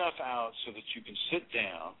far enough out so that you can sit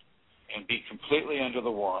down and be completely under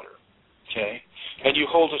the water, okay? And you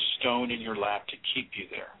hold a stone in your lap to keep you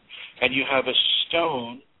there. And you have a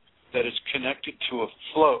stone that is connected to a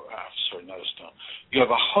float. Not a stone. You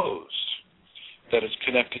have a hose that is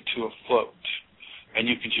connected to a float. And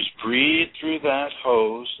you can just breathe through that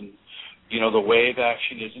hose, and, the wave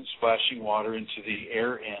action isn't splashing water into the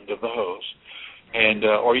air end of the hose. And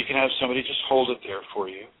or you can have somebody just hold it there for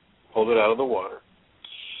you, hold it out of the water.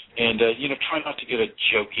 And, try not to get a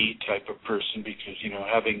jokey type of person because,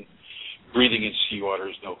 breathing in seawater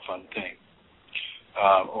is no fun thing.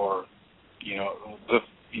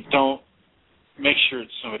 You don't, make sure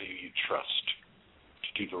it's somebody who you trust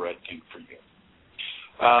to do the right thing for you.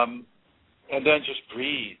 And then just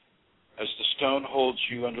breathe. As the stone holds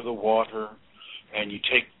you under the water and you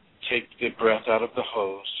take the breath out of the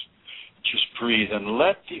hose, just breathe and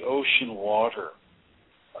let the ocean water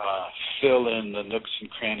fill in the nooks and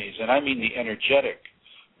crannies, and I mean the energetic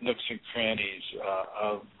nooks and crannies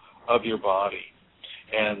of your body.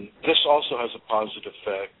 And this also has a positive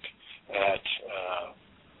effect at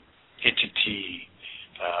entity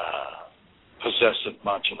possessive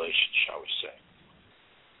modulation, shall we say.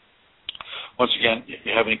 Once again, if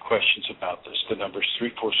you have any questions about this, the number is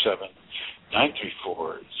 347-934-0026.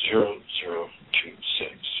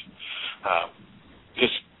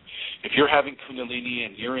 If you're having Kundalini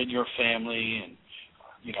and you're in your family and,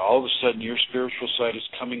 all of a sudden your spiritual side is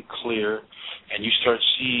coming clear and you start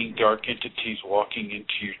seeing dark entities walking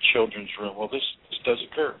into your children's room, well, this does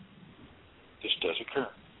occur. This does occur.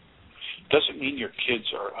 It doesn't mean your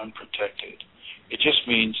kids are unprotected. It just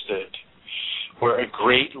means that where a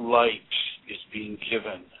great light is being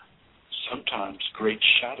given, sometimes great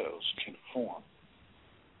shadows can form.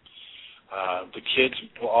 The kids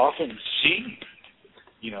will often see,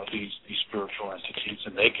 these spiritual entities,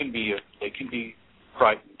 and they can be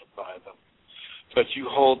frightened by them. But you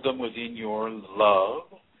hold them within your love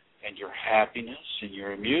and your happiness and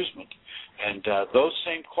your amusement, and those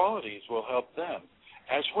same qualities will help them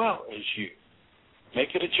as well as you.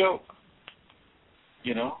 Make it a joke,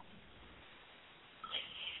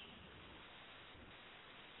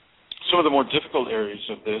 Some of the more difficult areas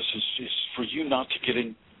of this is for you not to get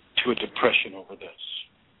into a depression over this.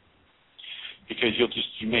 Because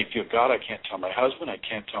you may feel, God, I can't tell my husband, I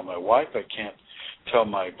can't tell my wife, I can't tell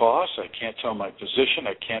my boss, I can't tell my physician,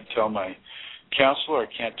 I can't tell my counselor, I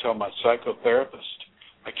can't tell my psychotherapist,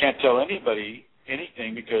 I can't tell anybody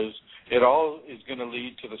anything because it all is going to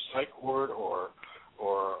lead to the psych ward or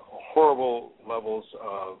horrible levels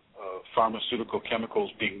of pharmaceutical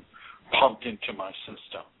chemicals being pumped into my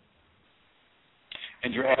system.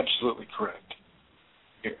 And you're absolutely correct.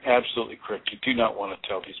 You're absolutely correct. You do not want to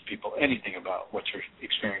tell these people anything about what you're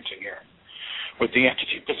experiencing here. With the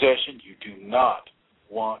entity possession, you do not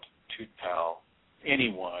want to tell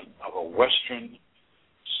anyone of a Western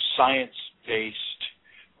science-based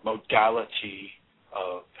modality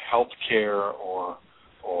of health care or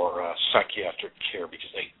psychiatric care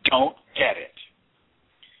because they don't get it.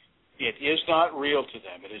 It is not real to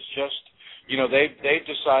them. It is just, they've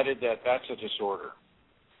decided that that's a disorder.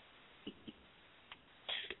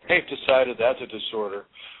 They've decided that's a disorder,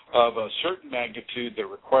 of a certain magnitude that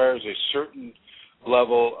requires a certain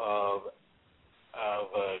level of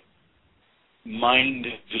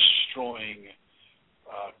mind-destroying,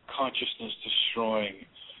 consciousness-destroying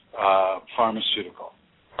pharmaceutical,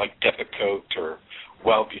 like Depakote or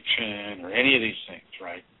Wellbutrin or any of these things,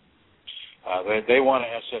 right? They want an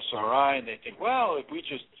SSRI, and they think, well, if we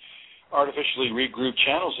just artificially regroup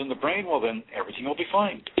channels in the brain, well, then everything will be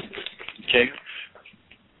fine. Okay?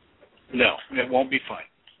 No, it won't be fine.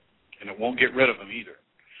 And it won't get rid of them either.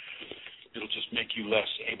 It'll just make you less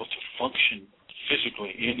able to function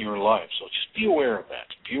physically in your life. So just be aware of that.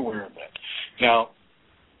 Be aware of that. Now,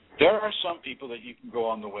 there are some people that you can go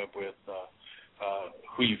on the web with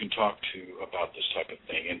who you can talk to about this type of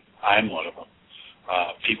thing, and I'm one of them.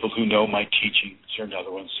 People who know my teachings, or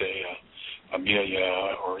another one, say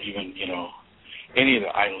Amelia, or even, any of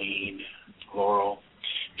the Eileen, Laurel,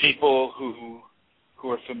 people who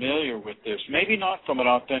are familiar with this, maybe not from an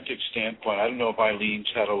authentic standpoint. I don't know if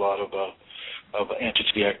Eileen's had a lot of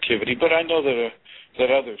entity activity, but I know that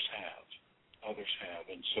others have.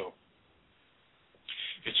 And so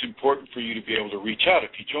it's important for you to be able to reach out.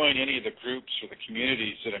 If you join any of the groups or the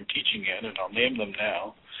communities that I'm teaching in, and I'll name them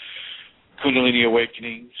now, Kundalini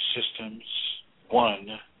Awakening Systems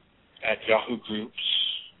 1 at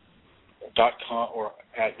yahoo.groups.com or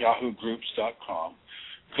at yahoo.groups.com,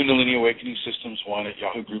 Kundalini Awakening Systems 1 at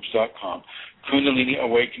yahoo.groups.com, Kundalini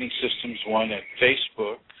Awakening Systems 1 at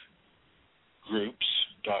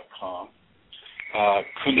facebookgroups.com,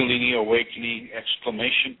 Kundalini Awakening !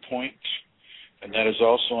 And that is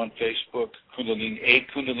also on Facebook,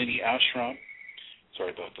 Kundalini Ashram.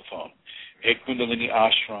 Sorry about the phone. A Kundalini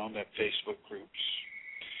Ashram at Facebook groups.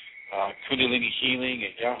 Kundalini Healing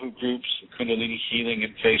at Yahoo groups, and Kundalini Healing at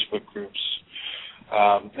Facebook groups.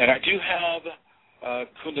 And I do have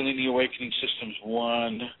Kundalini Awakening Systems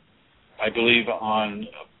 1, I believe, on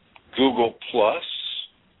Google+.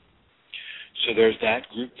 So there's that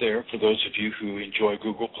group there for those of you who enjoy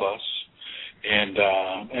Google+. And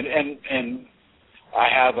I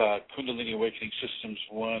have a Kundalini Awakening Systems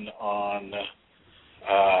 1 on,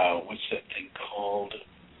 what's that thing called?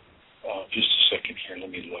 Just a second here. Let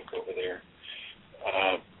me look over there.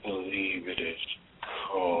 I believe it is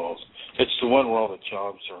called, it's the one where all the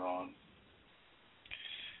jobs are on.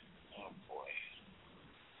 Oh, boy.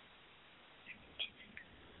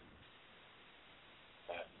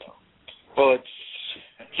 No. Well, it's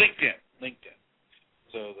LinkedIn.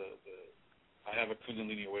 So I have a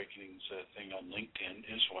Kundalini Awakenings thing on LinkedIn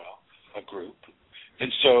as well, a group.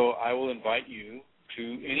 And so I will invite you to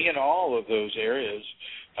any and all of those areas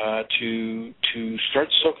to start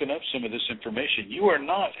soaking up some of this information. You are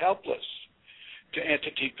not helpless to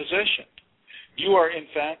entity possession. You are, in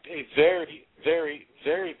fact, a very, very,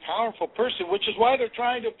 very powerful person, which is why they're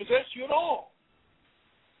trying to possess you at all.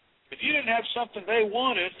 If you didn't have something they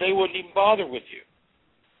wanted, they wouldn't even bother with you.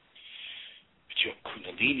 But you have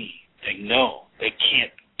Kundalini. They know. They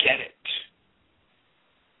can't get it.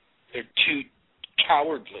 They're too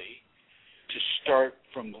cowardly to start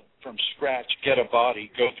from scratch, get a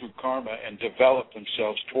body, go through karma, and develop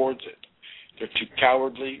themselves towards it. They're too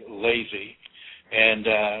cowardly, lazy, and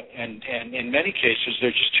in many cases,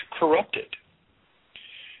 they're just too corrupted.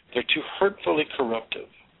 They're too hurtfully corruptive.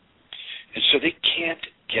 And so they can't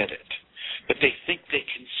get it. But they think they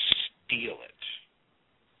can steal it.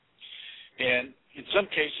 And in some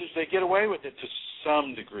cases, they get away with it to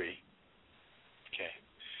some degree. Okay.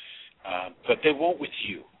 But they won't with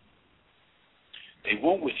you. They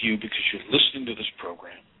won't with you because you're listening to this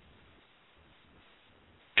program.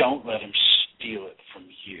 Don't let them steal it from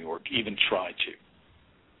you or even try to.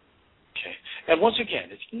 Okay. And once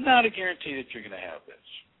again, it's not a guarantee that you're going to have this.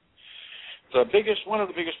 One of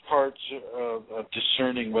the biggest parts of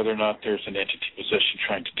discerning whether or not there's an entity possession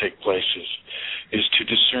trying to take place is to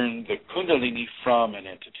discern the Kundalini from an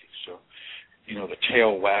entity. So, the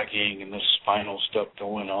tail wagging and the spinal stuff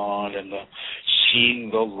going on and the seeing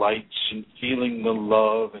the lights and feeling the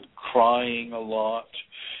love and crying a lot.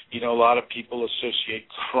 A lot of people associate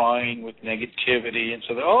crying with negativity and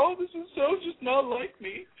so this is so just not like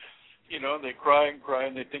me. They cry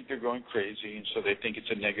and they think they're going crazy, and so they think it's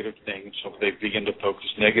a negative thing, and so they begin to focus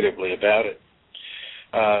negatively about it.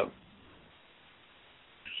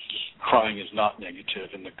 Crying is not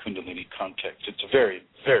negative in the Kundalini context. It's very,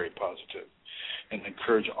 very positive. And I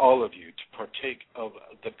encourage all of you to partake of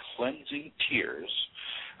the cleansing tears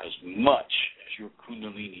as much as your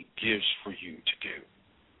Kundalini gives for you to do.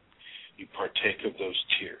 You partake of those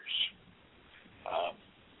tears.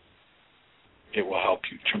 It will help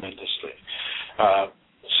you tremendously.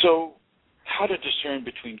 So how to discern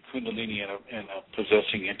between Kundalini and a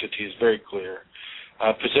possessing entity is very clear.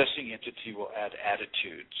 Possessing entity will add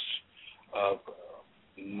attitudes of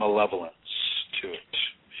malevolence to it.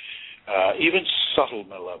 Even subtle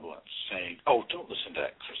malevolence, saying, "Oh, don't listen to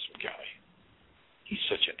that Chrism guy. He's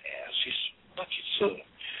such an ass.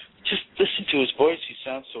 Just listen to his voice. He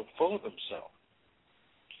sounds so full of himself."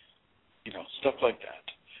 Stuff like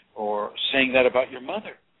that. Or saying that about your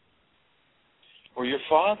mother or your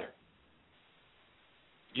father.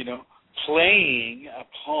 Playing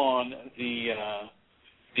upon the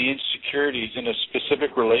insecurities in a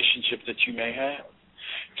specific relationship that you may have.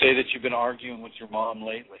 Say that you've been arguing with your mom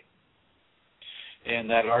lately, and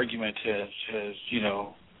that argument has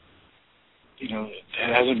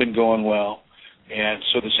it hasn't been going well, and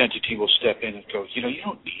so this entity will step in and go, you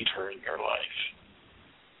don't need her in your life.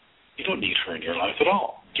 You don't need her in your life at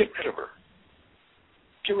all. Get rid of her.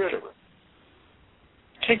 Get rid of her.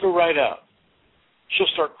 Take her right out. She'll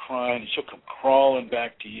start crying, and she'll come crawling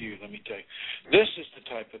back to you. Let me tell you, this is the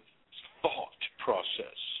type of thought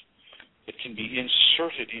process that can be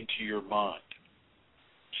inserted into your mind.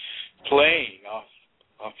 Playing off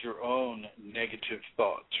your own negative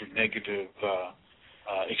thoughts or negative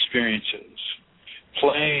experiences.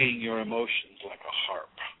 Playing your emotions like a harp,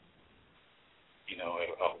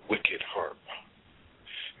 a wicked harp.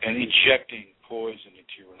 And injecting poison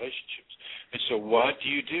into your relationships. And so what do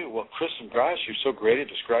you do? Well, Chrism, gosh, you're so great at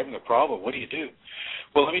describing the problem. What do you do?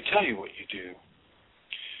 Well, let me tell you what you do.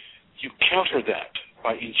 You counter that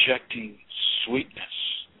by injecting sweetness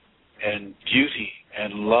and beauty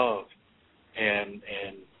and love and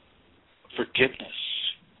forgiveness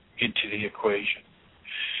into the equation.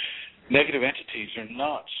 Negative entities are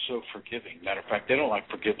not so forgiving. Matter of fact, they don't like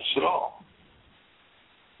forgiveness at all.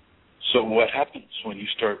 So what happens when you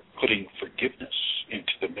start putting forgiveness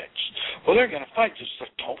into the mix? Well, they're going to fight. Just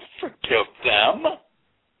like, don't forgive them.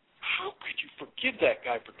 How could you forgive that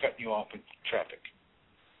guy for cutting you off in traffic?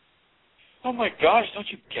 Oh, my gosh, don't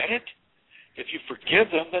you get it? If you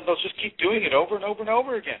forgive them, then they'll just keep doing it over and over and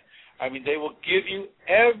over again. I mean, they will give you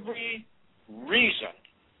every reason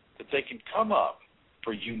that they can come up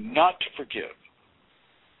for you not to forgive.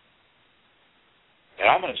 And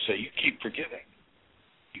I'm going to say, you keep forgiving.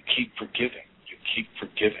 You keep forgiving. You keep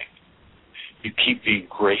forgiving. You keep being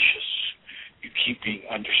gracious. You keep being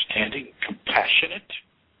understanding, compassionate.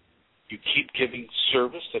 You keep giving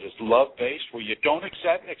service that is love-based, where you don't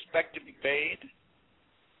expect to be paid.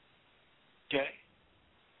 Okay?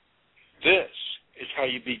 This is how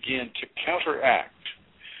you begin to counteract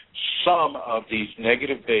some of these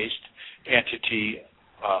negative-based entity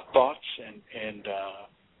thoughts and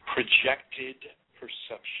projected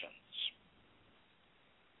perceptions.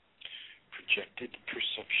 Projected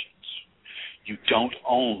perceptions. You don't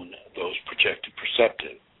own those projected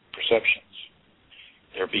perceptions.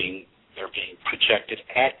 They're being projected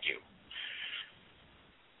at you.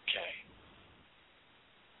 Okay.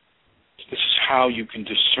 This is how you can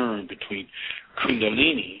discern between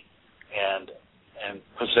Kundalini and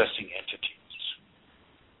possessing entities.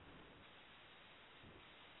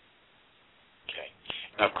 Okay.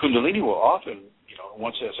 Now, Kundalini will often,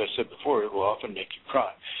 once, as I said before, it will often make you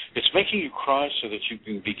cry. It's making you cry so that you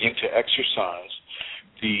can begin to exercise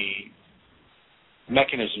the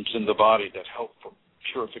mechanisms in the body that help for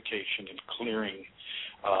purification and clearing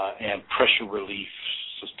and pressure relief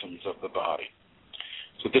systems of the body.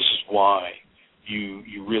 So this is why you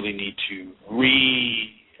really need to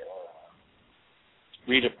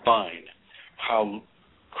redefine how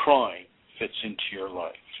crying fits into your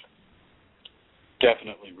life.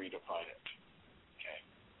 Definitely redefine it. Okay.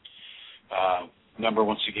 Number,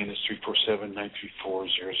 once again, is 347-934-0026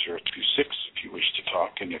 if you wish to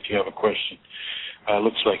talk. And if you have a question,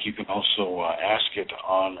 looks like you can also ask it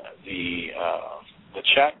on the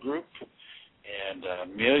chat group, and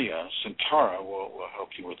Amelia Santara will help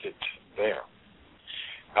you with it there.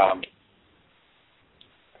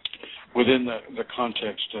 Within the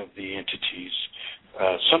context of the entities,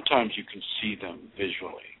 sometimes you can see them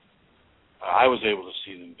visually. I was able to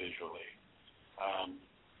see them visually.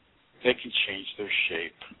 They can change their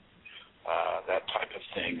shape, that type of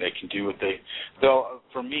thing. They can do what they'll.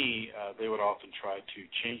 For me, they would often try to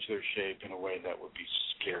change their shape in a way that would be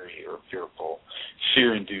scary or fearful,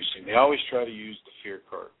 fear-inducing. They always try to use the fear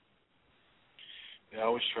card.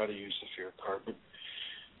 But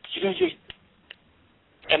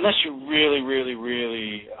unless you're really, really,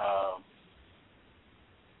 really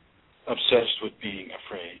obsessed with being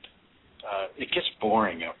afraid, it gets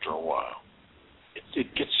boring after a while.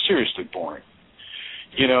 It gets seriously boring.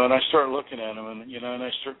 And I start looking at them, and I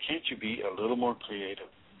start, can't you be a little more creative?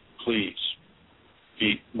 Please,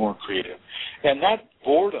 be more creative. And that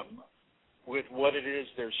boredom with what it is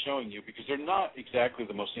they're showing you, because they're not exactly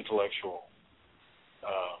the most intellectual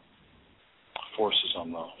forces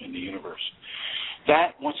in the universe.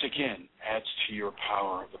 That, once again, adds to your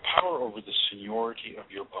power, the power over the seniority of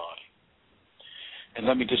your body. And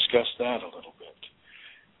let me discuss that a little bit.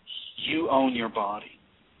 You own your body.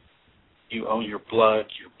 You own your blood,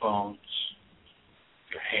 your bones,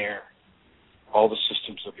 your hair, all the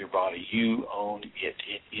systems of your body. You own it.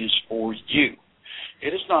 It is for you.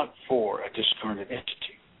 It is not for a discarnate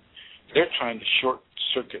entity. They're trying to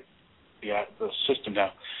short-circuit the system.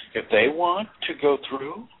 Now, if they want to go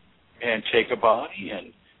through and take a body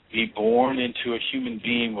and be born into a human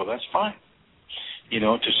being, well, that's fine.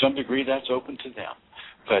 To some degree, that's open to them.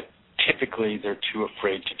 But typically, they're too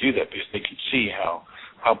afraid to do that because they can see how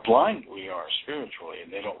blind we are spiritually,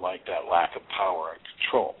 and they don't like that lack of power and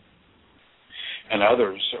control. And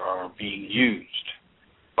others are being used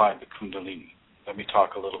by the Kundalini. Let me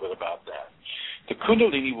talk a little bit about that. The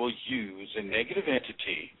Kundalini will use a negative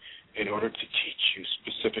entity in order to teach you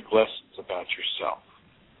specific lessons about yourself.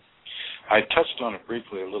 I touched on it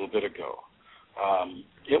briefly a little bit ago.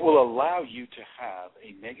 It will allow you to have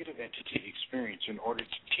a negative entity experience in order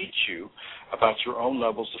to teach you about your own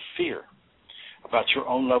levels of fear, about your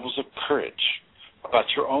own levels of courage, about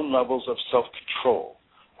your own levels of self-control,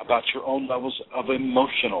 about your own levels of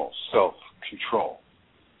emotional self-control.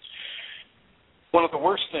 One of the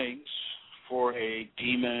worst things for a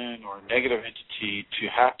demon or a negative entity to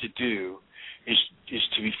have to do is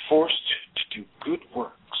to be forced to do good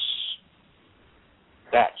works.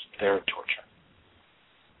 That's their torture.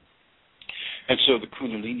 And so the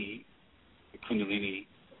Kundalini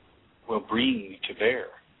will bring to bear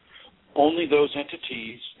only those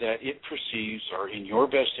entities that it perceives are in your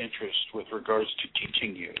best interest with regards to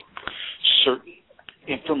teaching you certain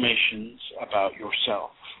informations about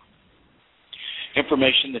yourself,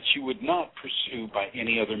 information that you would not pursue by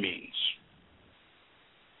any other means.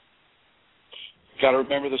 You've got to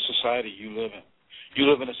remember the society you live in. You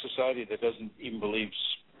live in a society that doesn't even believe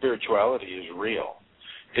spirituality is real.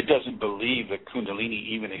 It doesn't believe that Kundalini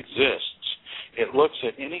even exists. It looks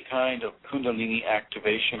at any kind of Kundalini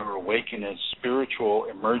activation or awakening as spiritual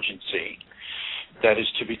emergency that is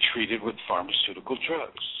to be treated with pharmaceutical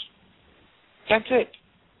drugs. That's it.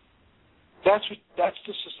 That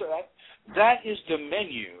is the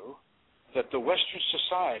menu that the Western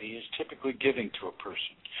society is typically giving to a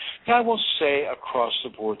person. Now, I will say across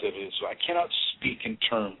the board that it is. I cannot speak in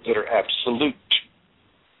terms that are absolute.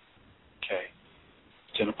 Okay?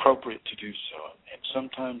 It's inappropriate to do so. And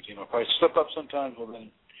sometimes, if I slip up sometimes, well,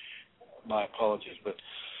 then my apologies. But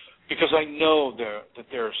because I know that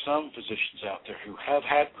there are some physicians out there who have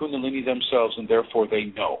had Kundalini themselves, and therefore they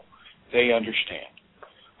know. They understand.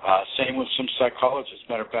 Same with some psychologists.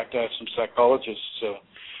 Matter of fact, I have some psychologists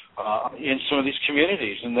in some of these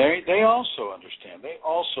communities, and they also understand. They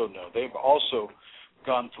also know. They've also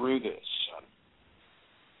gone through this.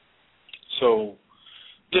 So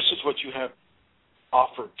this is what you have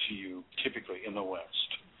offered to you typically in the West.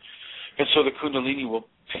 And so the Kundalini will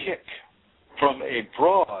pick from a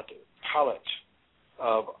broad palette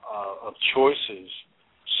of choices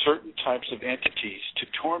certain types of entities to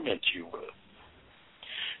torment you with.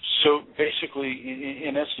 So basically,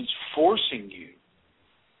 in essence, forcing you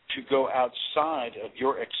to go outside of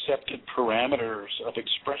your accepted parameters of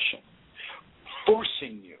expression,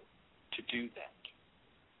 forcing you to do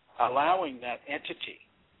that, allowing that entity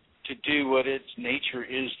to do what its nature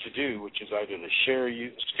is to do, which is either to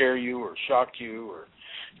scare you or shock you or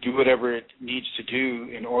do whatever it needs to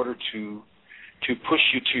do in order to push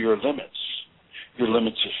you to your limits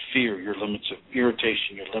of fear, your limits of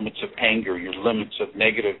irritation, your limits of anger, your limits of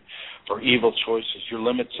negative or evil choices, your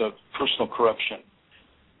limits of personal corruption,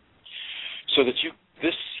 so that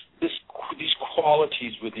these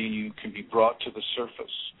qualities within you can be brought to the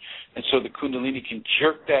surface. And so the Kundalini can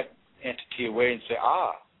jerk that entity away and say,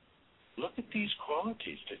 look at these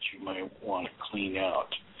qualities that you might want to clean out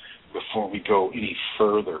before we go any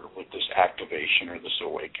further with this activation or this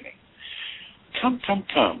awakening. Come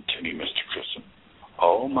to me, Mr. Chrism.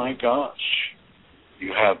 Oh, my gosh.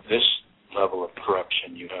 You have this level of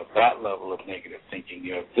corruption. You have that level of negative thinking.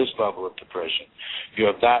 You have this level of depression. You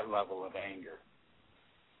have that level of anger.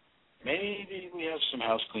 Maybe we have some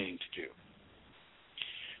house cleaning to do.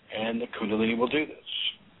 And the Kundalini will do this.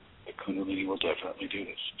 The Kundalini will definitely do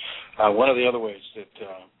this. One of the other ways that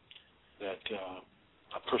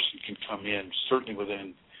a person can come in, certainly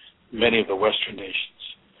within many of the Western nations,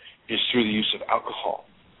 is through the use of alcohol.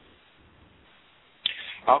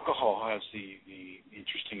 Alcohol has the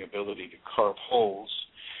interesting ability to carve holes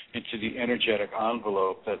into the energetic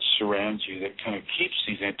envelope that surrounds you, that kind of keeps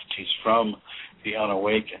these entities from the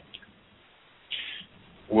unawakened.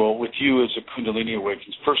 Well, with you as a Kundalini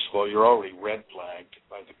awakens, first of all, you're already red flagged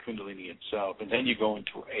by the Kundalini itself, and then you go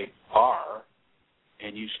into a bar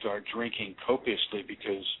and you start drinking copiously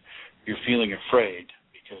because you're feeling afraid,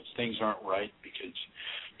 because things aren't right, because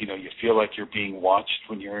you feel like you're being watched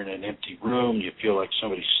when you're in an empty room, you feel like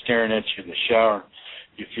somebody's staring at you in the shower,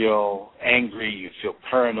 you feel angry, you feel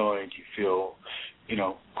paranoid, you feel,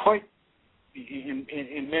 quite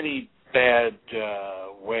in many bad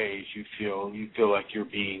ways. You feel like you're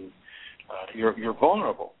being you're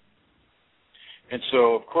vulnerable. And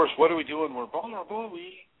so, of course, what do we do when we're vulnerable?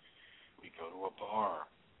 We go to a bar.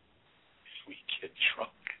 We get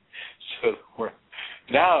drunk. So we're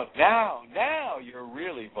now you're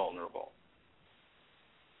really vulnerable.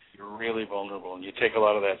 You're really vulnerable, and you take a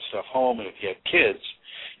lot of that stuff home. And if you have kids,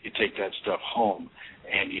 you take that stuff home,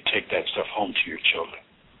 and you take that stuff home to your children.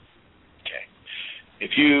 Okay.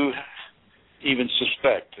 If you even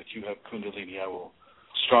suspect that you have Kundalini, I will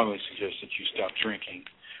strongly suggest that you stop drinking,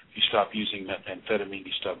 you stop using methamphetamine,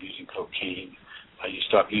 you stop using cocaine, you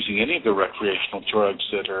stop using any of the recreational drugs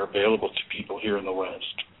that are available to people here in the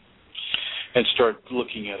West, and start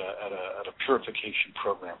looking at a purification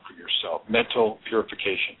program for yourself: mental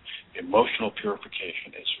purification, emotional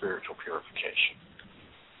purification, and spiritual purification.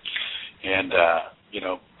 And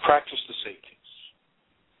practice the safeties.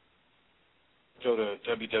 Go to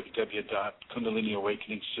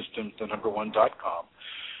www.kundaliniawakeningsystem1.com.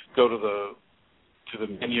 Go to the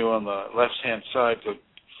menu on the left-hand side, go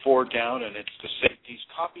 4 down, and it's the safeties.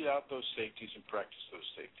 Copy out those safeties and practice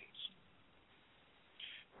those safeties.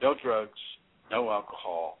 No drugs, no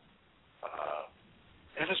alcohol,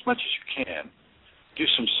 and as much as you can, do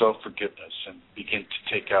some self-forgiveness and begin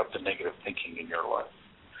to take out the negative thinking in your life.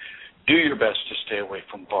 Do your best to stay away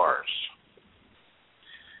from bars.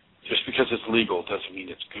 Just because it's legal doesn't mean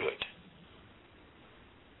it's good.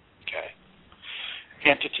 Okay?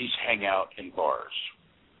 Entities hang out in bars.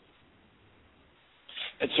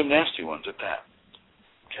 And some nasty ones at that.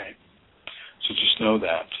 Okay? So just know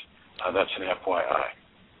that. That's an FYI.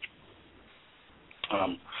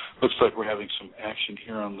 Looks like we're having some action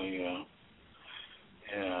here on the...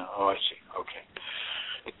 I see. Okay.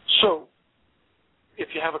 So,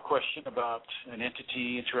 if you have a question about an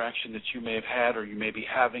entity interaction that you may have had or you may be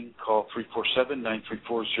having, call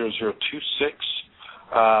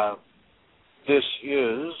 347-934-0026. This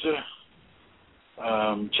is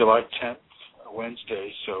July 10th,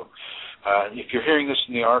 Wednesday. So if you're hearing this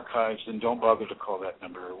in the archives, then don't bother to call that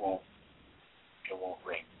number. It won't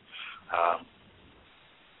ring.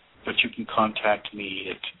 But you can contact me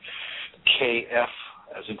at KF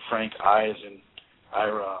as in Frank, I as in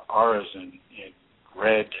Ira, R as in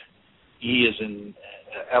Red, E as in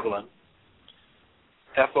Evelyn,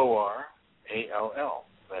 FORALL.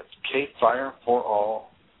 That's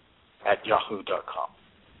kfireforall@yahoo.com.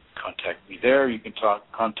 Contact me there. You can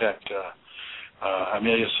contact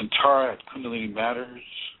Amelia Santara at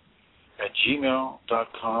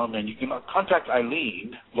KundaliniMatters@gmail.com, and you can contact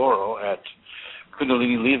Eileen Laurel at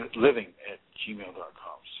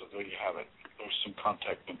KundaliniLiving@gmail.com. So there you have it. There's some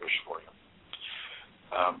contact numbers for you.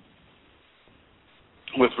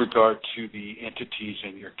 With regard to the entities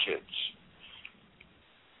and your kids,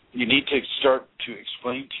 you need to start to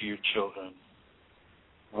explain to your children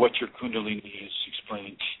what your Kundalini is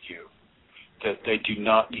explaining to you, that they do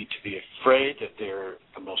not need to be afraid, that they're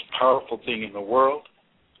the most powerful thing in the world,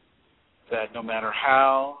 that no matter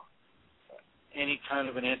how any kind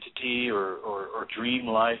of an entity or dream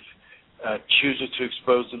life chooses to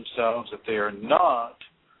expose themselves, that they are not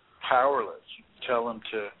powerless. You tell them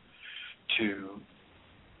to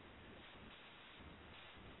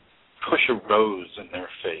push a rose in their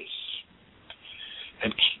face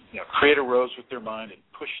and create a rose with their mind and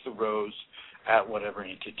push the rose at whatever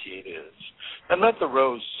entity it is. And let the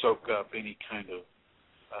rose soak up any kind of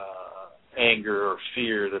anger or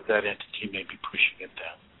fear that entity may be pushing at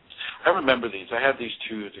them. I remember these. I had these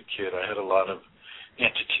too as a kid. I had a lot of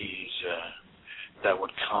entities that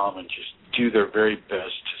would come and just do their very best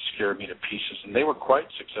to scare me to pieces, and they were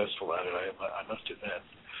quite successful at it, I must admit.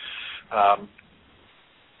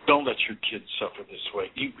 Don't let your kids suffer this way.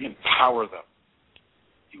 You empower them.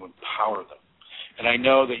 You empower them. And I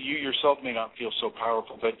know that you yourself may not feel so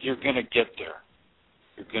powerful, but you're going to get there.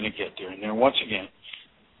 You're going to get there. And then once again,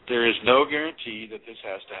 there is no guarantee that this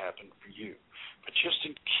has to happen for you. But just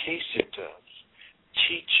in case it does,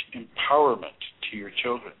 teach empowerment to your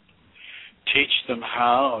children. Teach them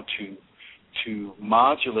how to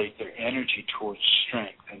modulate their energy towards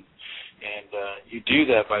strength. And you do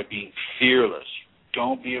that by being fearless.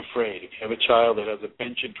 Don't be afraid. If you have a child that has a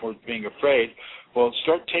penchant towards being afraid, well,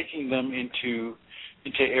 start taking them into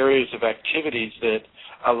areas of activities that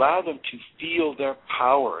allow them to feel their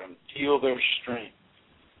power and feel their strength.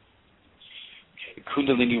 Okay, the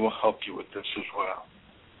Kundalini will help you with this as well.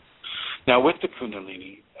 Now, with the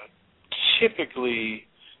Kundalini, typically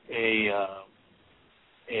a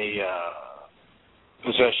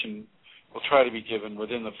possession will try to be given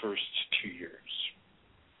within the first 2 years.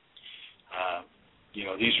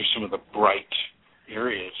 These are some of the bright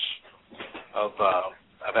areas of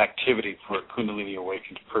activity for a Kundalini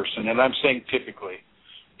awakened person. And I'm saying typically,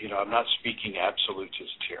 I'm not speaking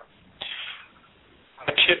absolutist here.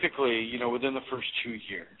 Typically, within the first 2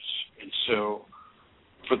 years. And so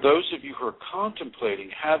for those of you who are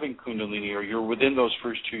contemplating having Kundalini, or you're within those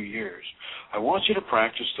first 2 years, I want you to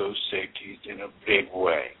practice those safeties in a big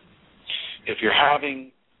way. If you're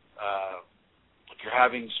having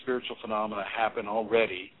spiritual phenomena happen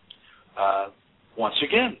already, once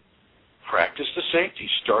again, practice the safety.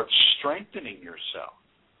 Start strengthening yourself.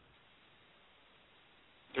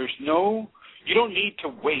 You don't need to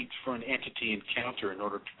wait for an entity encounter in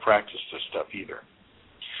order to practice this stuff either.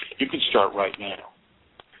 You can start right now.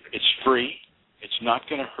 It's free. It's not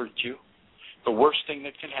going to hurt you. The worst thing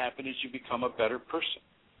that can happen is you become a better person.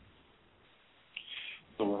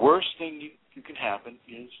 The worst thing you can happen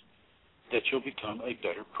is that you'll become a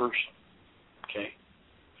better person. Okay?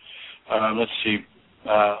 Let's see.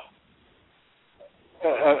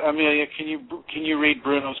 Amelia, can you read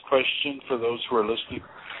Bruno's question for those who are listening?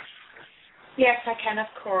 Yes, I can, of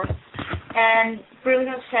course. And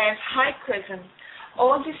Bruno says, "Hi, Chrism.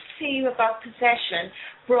 All this theme about possession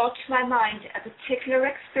brought to my mind a particular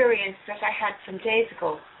experience that I had some days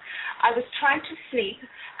ago. I was trying to sleep,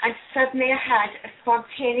 and suddenly I had a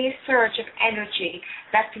spontaneous surge of energy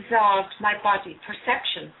that dissolved my body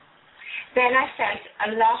perception. Then I felt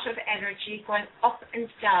a lot of energy going up and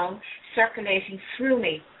down, circulating through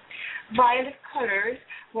me. Violet colors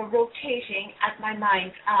were rotating at my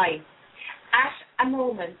mind's eye. At a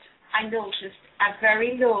moment, I noticed a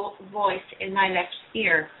very low voice in my left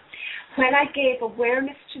ear. When I gave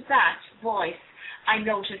awareness to that voice, I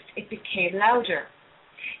noticed it became louder.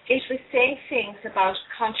 It was saying things about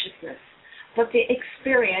consciousness, but the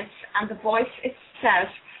experience and the voice itself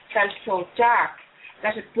felt so dark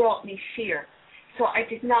that it brought me fear. So I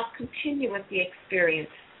did not continue with the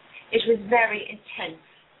experience. It was very intense.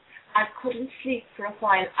 I couldn't sleep for a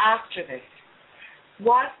while after this.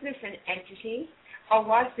 Was this an entity, or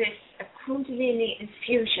was this a Kundalini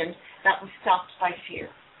infusion that was stopped by fear?"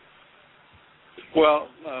 Well,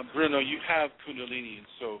 Bruno, you have Kundalini, and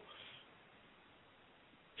so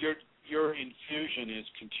your infusion is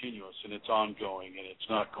continuous and it's ongoing, and it's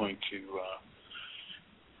not going to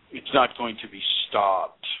be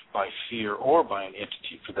stopped by fear or by an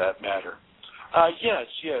entity for that matter. Yes,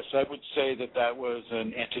 I would say that was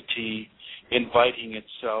an entity inviting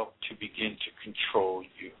itself to begin to control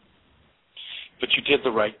you. But you did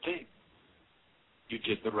the right thing. You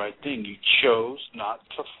did the right thing. You chose not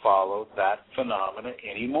to follow that phenomena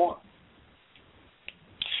anymore.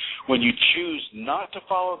 When you choose not to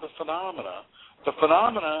follow the phenomena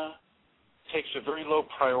takes a very low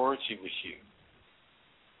priority with you.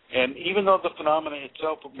 And even though the phenomena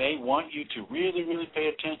itself may want you to really, really pay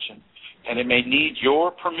attention, and it may need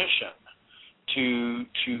your permission to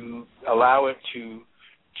allow it to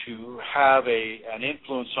have an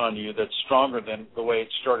influence on you that's stronger than the way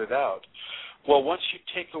it started out, well, once you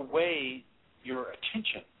take away your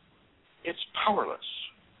attention, it's powerless.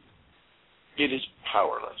 It is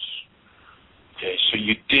powerless. Okay, so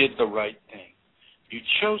you did the right thing. You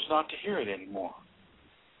chose not to hear it anymore.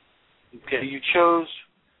 Okay, you chose,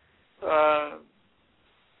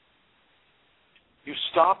 you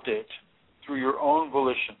stopped it through your own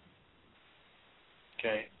volition.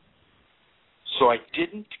 Okay, so I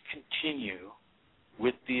didn't continue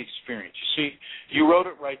with the experience. You see, you wrote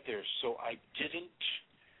it right there. So I didn't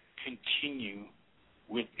continue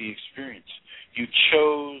with the experience. You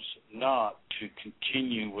chose not to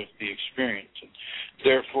continue with the experience. And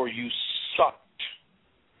therefore, you sucked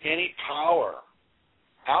any power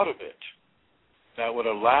out of it that would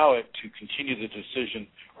allow it to continue the decision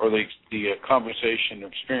or the conversation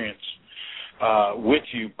experience with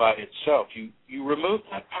you by itself. You removed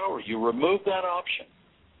that power. You removed that option.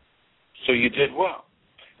 So you did well.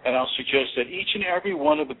 And I'll suggest that each and every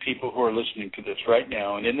one of the people who are listening to this right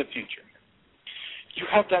now and in the future, you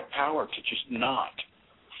have that power to just not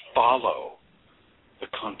follow the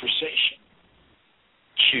conversation.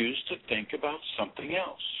 Choose to think about something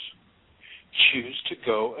else. Choose to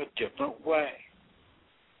go a different way.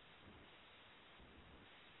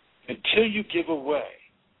 And until you give away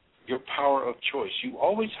your power of choice. You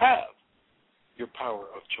always have your power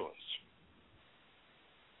of choice.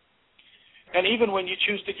 And even when you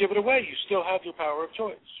choose to give it away, you still have your power of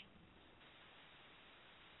choice.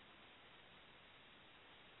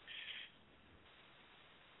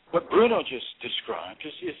 What Bruno just described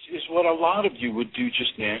is what a lot of you would do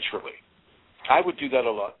just naturally. I would do that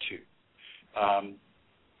a lot too.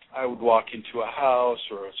 I would walk into a house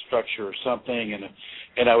or a structure or something,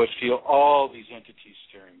 and I would feel all these entities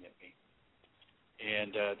staring at me.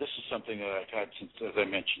 And this is something that I've had since, as I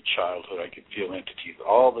mentioned, childhood. I could feel entities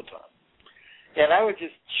all the time. And I would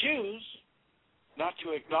just choose not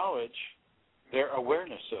to acknowledge their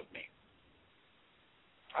awareness of me.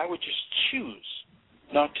 I would just choose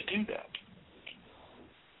not to do that.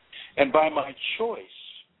 And by my choice,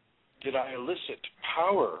 did I elicit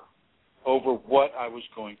power over what I was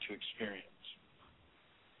going to experience.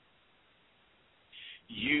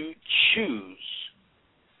 You choose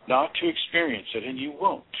not to experience it, and you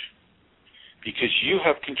won't, because you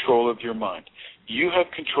have control of your mind. You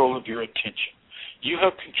have control of your attention. You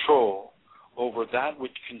have control over that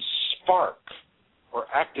which can spark or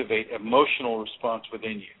activate emotional response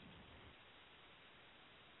within you.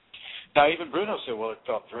 Now, even Bruno said, well, it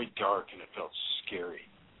felt very dark and it felt scary.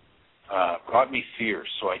 Brought me fear,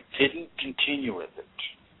 so I didn't continue with it.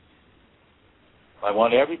 I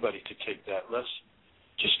want everybody to take that lesson.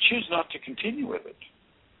 Just choose not to continue with it.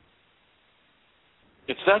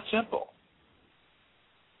 It's that simple.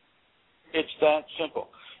 It's that simple.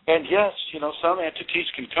 And yes, some entities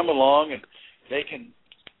can come along and they can,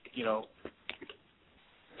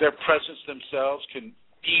 their presence themselves can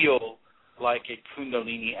feel like a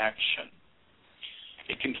Kundalini action.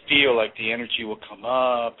 It can feel like the energy will come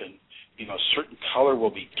up and, a certain color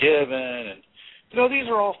will be given. And, these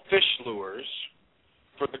are all fish lures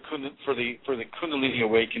for the Kundalini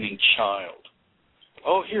awakening child.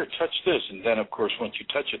 Oh, here, touch this. And then, of course, once you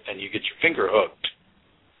touch it, then you get your finger hooked.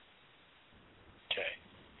 Okay.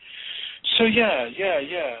 So,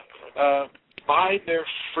 by their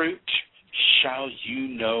fruit shall you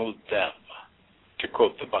know them, to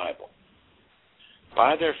quote the Bible.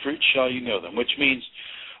 By their fruit shall you know them, which means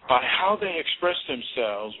by how they express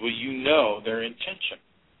themselves will you know their intention.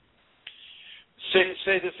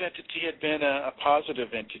 Say this entity had been a positive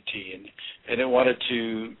entity and it wanted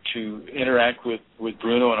to interact with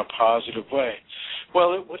Bruno in a positive way.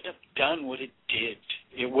 Well, it wouldn't have done what it did.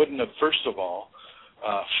 It wouldn't have, first of all,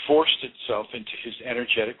 forced itself into his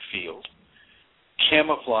energetic field,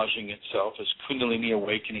 camouflaging itself as Kundalini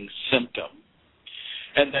awakening symptom,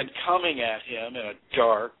 and then coming at him in a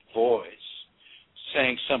dark voice,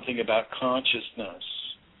 saying something about consciousness.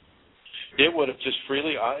 It would have just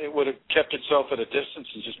it would have kept itself at a distance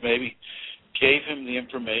and just maybe gave him the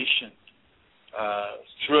information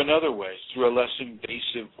through another way, through a less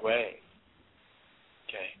invasive way.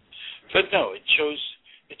 Okay, but no, it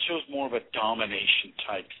chose more of a domination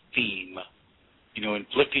type theme,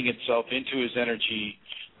 inflicting itself into his energy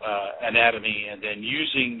anatomy and then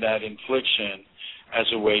using that infliction as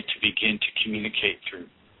a way to begin to communicate through,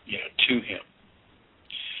 to him.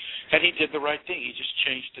 And he did the right thing. He just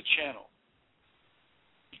changed the channel.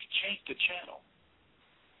 You can change the channel.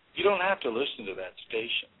 You don't have to listen to that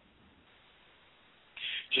station.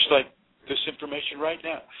 Just like this information right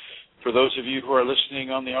now. For those of you who are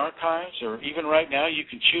listening on the archives, or even right now, you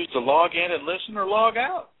can choose to log in and listen or log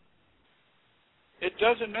out. It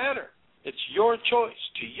doesn't matter. It's your choice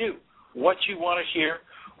to you, what you want to hear,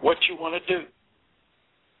 what you want to do.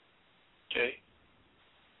 Okay?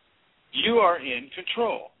 You are in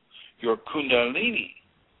control. Your Kundalini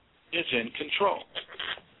is in control.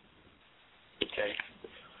 Okay?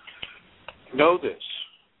 Know this.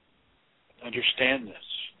 Understand this.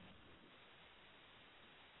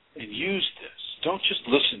 And use this. Don't just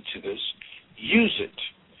listen to this. Use it.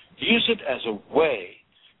 Use it as a way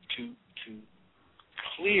to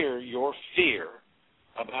clear your fear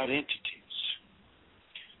about entities,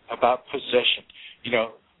 about possession.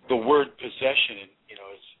 The word possession,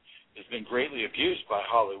 has been greatly abused by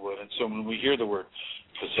Hollywood, and so when we hear the word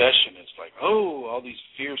possession, it's like, oh, all these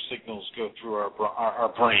fear signals go through our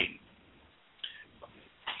brain.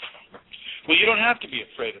 Well, you don't have to be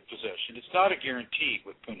afraid of possession. It's not a guarantee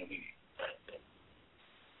with Kundalini.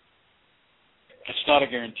 It's not a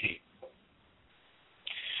guarantee.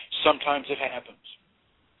 Sometimes it happens,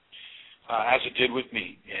 as it did with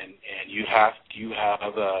me, and you have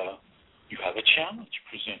a challenge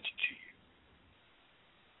presented to you.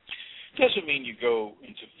 Doesn't mean you go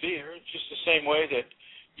into fear. It's just the same way that,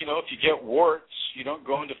 if you get warts, you don't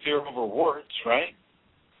go into fear over warts, right?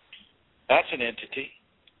 That's an entity.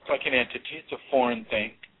 It's like an entity. It's a foreign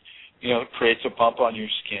thing. it creates a bump on your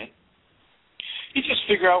skin. You just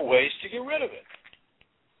figure out ways to get rid of it.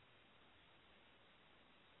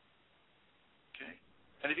 Okay?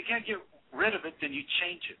 And if you can't get rid of it, then you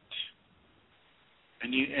change it.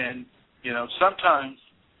 And sometimes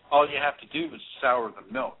all you have to do is sour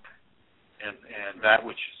the milk, and that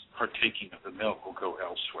which is partaking of the milk will go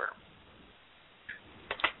elsewhere.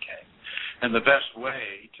 Okay. And the best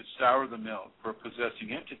way to sour the milk for a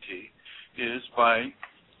possessing entity is by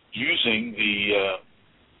using the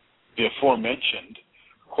aforementioned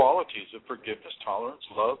qualities of forgiveness, tolerance,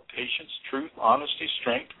 love, patience, truth, honesty,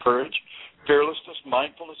 strength, courage, fearlessness,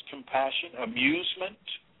 mindfulness, compassion, amusement,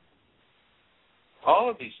 all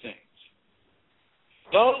of these things.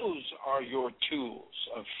 Those are your tools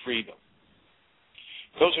of freedom.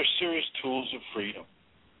 Those are serious tools of freedom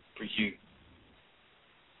for you.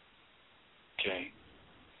 Okay?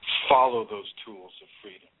 Follow those tools of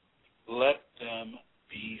freedom. Let them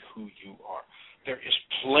be who you are. There is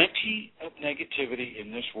plenty of negativity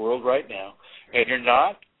in this world right now, and you're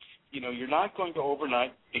not going to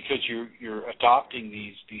overnight, because you're adopting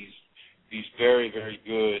these very, very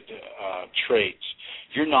good traits.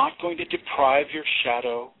 You're not going to deprive your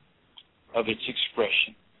shadow of its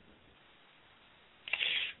expression.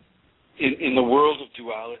 In the world of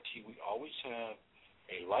duality, we always have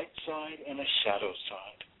a light side and a shadow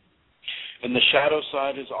side. And the shadow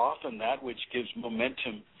side is often that which gives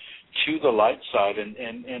momentum to the light side,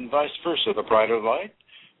 and vice versa. The brighter the light,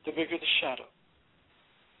 the bigger the shadow.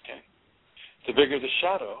 Okay? The bigger the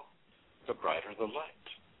shadow, the brighter the light.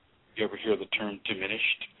 You ever hear the term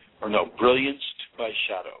brillianced by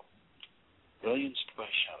shadow? Brillianced by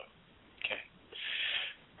shadow. Okay.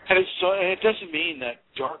 And it doesn't mean that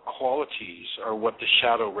dark qualities are what the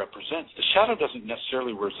shadow represents. The shadow doesn't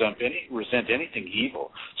necessarily resent anything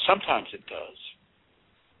evil. Sometimes it does.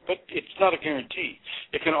 But it's not a guarantee.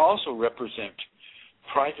 It can also represent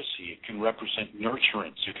privacy. It can represent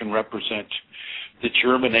nurturance. It can represent the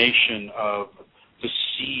germination of the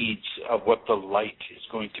seeds of what the light is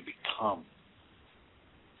going to become.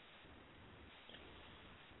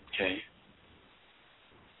 Okay?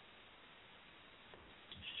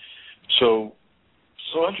 So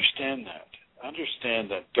understand that.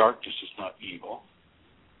 Understand that darkness is not evil.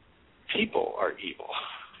 People are evil.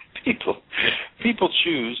 People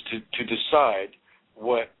choose to decide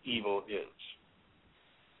what evil is.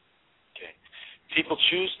 Okay? People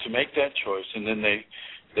choose to make that choice, and then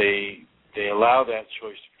they allow that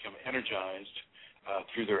choice to become energized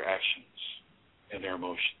through their actions and their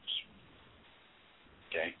emotions.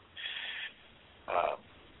 Okay?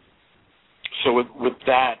 So with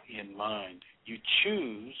that in mind, you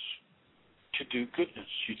choose to do goodness.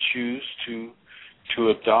 You choose to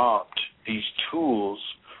adopt these tools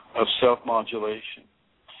of self-modulation.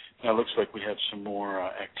 Now it looks like we have some more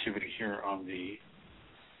activity here on the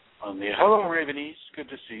hello, Ravenese. Good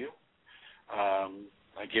to see you.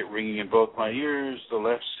 I get ringing in both my ears. The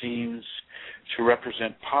left seems to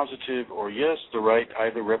represent positive or yes. The right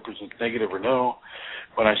either represents negative or no.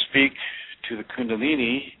 When I speak to the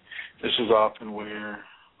Kundalini, this is often where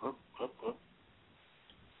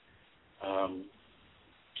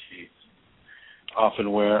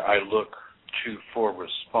often where I look to for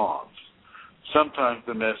response. Sometimes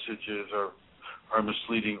the messages are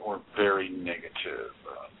misleading or very negative.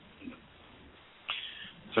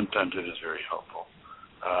 Sometimes it is very helpful.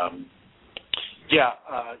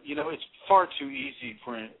 It's far too easy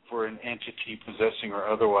for an entity possessing or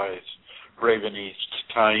otherwise Ravenese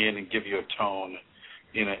to tie in and give you a tone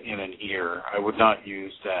in an ear. I would not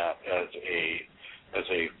use that as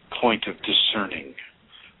a point of discerning.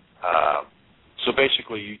 So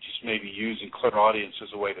basically, you just maybe using clairaudience as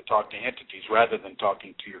a way to talk to entities rather than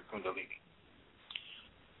talking to your Kundalini.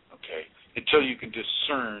 Okay, until you can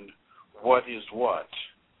discern what is what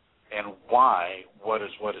and why what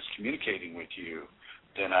is communicating with you,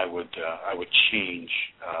 then I would change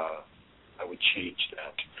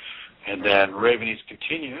that. And then Ravenese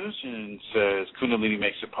continues and says, Kundalini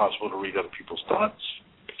makes it possible to read other people's thoughts.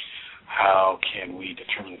 How can we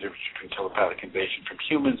determine the difference between telepathic invasion from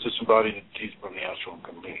humans, disembodied entities from the astral and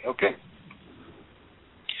Kundalini? Okay.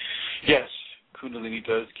 Yes, Kundalini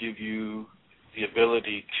does give you the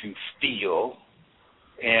ability to feel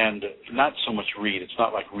and not so much read. It's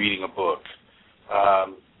not like reading a book,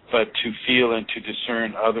 but to feel and to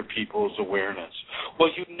discern other people's awareness. Well,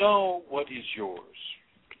 you know what is yours.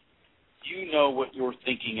 You know what you're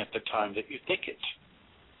thinking at the time that you think it.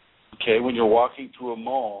 Okay, when you're walking through a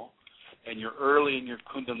mall and you're early in your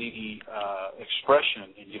Kundalini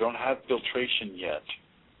expression and you don't have filtration yet,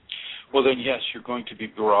 well then yes, you're going to be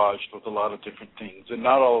barraged with a lot of different things, and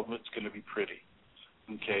not all of it's going to be pretty.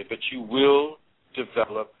 okay, but you will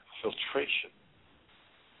develop filtration.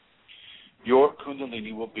 Your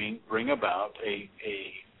Kundalini will bring about a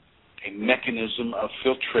mechanism of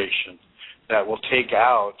filtration that will take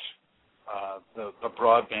out the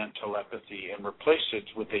broadband telepathy and replace it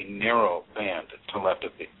with a narrow band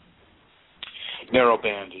telepathy. Narrow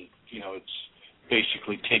band, it's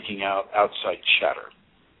basically taking out outside chatter.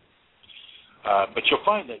 But you'll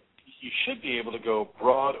find that you should be able to go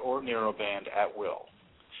broad or narrow band at will,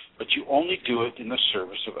 but you only do it in the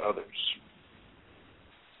service of others.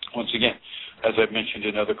 Once again, as I've mentioned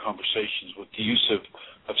in other conversations, with the use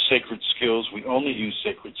of sacred skills, we only use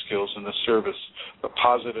sacred skills in the service, the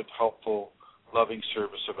positive, helpful, loving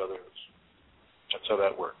service of others. That's how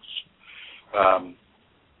that works.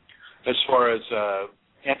 As far as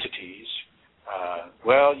entities,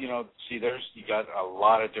 you got a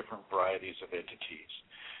lot of different varieties of entities.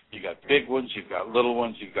 You got big ones, you've got little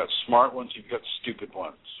ones, you've got smart ones, you've got stupid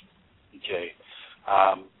ones. Okay.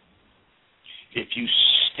 If you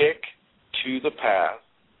stick to the path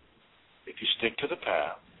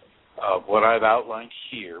of what I've outlined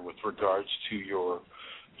here with regards to your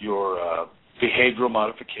behavioral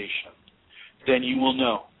modification, then you will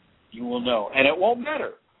know. You will know. And it won't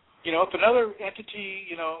matter. If another entity,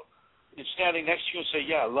 is standing next to you and say,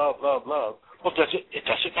 yeah, love, love, love, well, it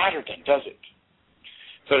doesn't matter then, does it?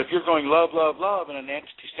 But if you're going love, love, love, and an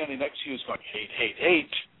entity standing next to you is going hate, hate,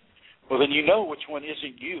 hate, well, then you know which one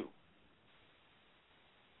isn't you.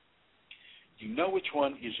 You know which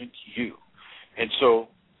one isn't you. And so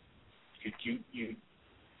you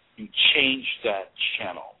change that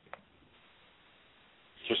channel,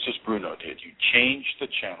 just as Bruno did. You change the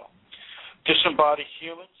channel. Disembodied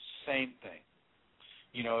humans, same thing.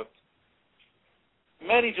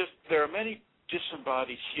 There are many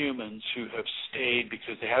disembodied humans who have stayed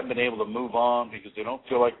because they haven't been able to move on, because they don't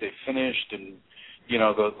feel like they finished, and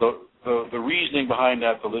the reasoning behind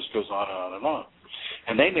that, the list goes on and on and on.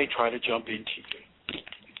 And they may try to jump into you.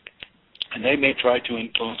 And they may try to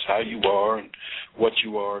influence how you are and what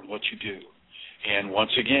you do. And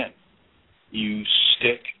once again, you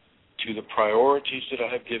stick to the priorities that I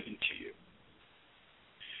have given to you,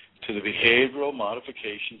 to the behavioral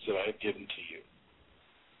modifications that I have given to you.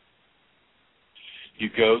 You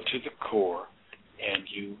go to the core and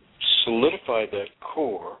you solidify that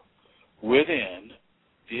core within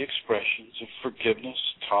the expressions of forgiveness,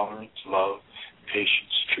 tolerance, love,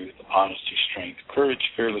 patience, truth, honesty, strength, courage,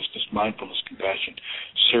 fearlessness, mindfulness, compassion,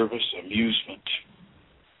 service, amusement.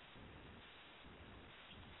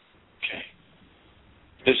 Okay.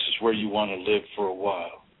 This is where you want to live for a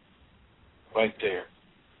while. Right there.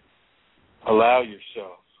 Allow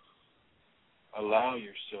yourself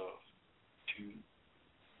to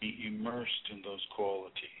be immersed in those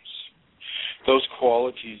qualities. Those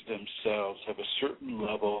qualities themselves have a certain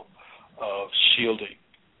level of shielding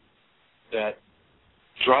that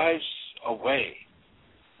drives away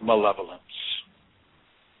malevolence.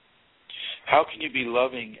 How can you be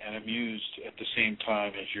loving and amused at the same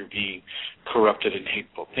time as you're being corrupted and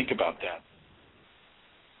hateful? Think about that.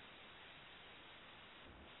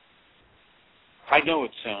 I know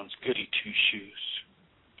it sounds goody two-shoes.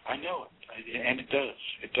 I know it, and it does.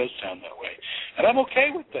 It does sound that way. And I'm okay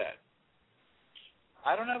with that.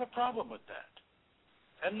 I don't have a problem with that.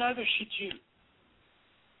 And neither should you.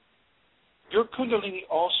 Your Kundalini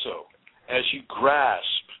also, as you grasp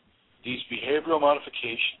these behavioral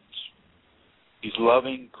modifications, these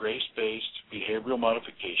loving, grace-based behavioral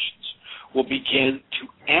modifications, will begin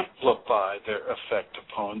to amplify their effect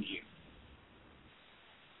upon you.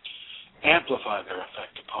 Amplify their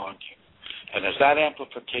effect upon you. And as that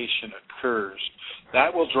amplification occurs,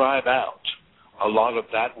 that will drive out a lot of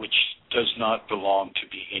that which does not belong to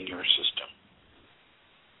be in your system.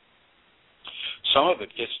 Some of it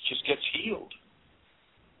just gets healed.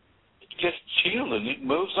 It gets healed and it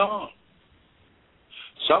moves on.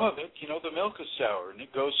 Some of it, the milk is sour and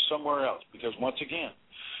it goes somewhere else, because once again,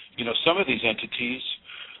 some of these entities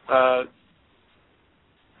have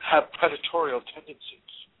predatorial tendencies.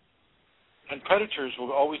 And predators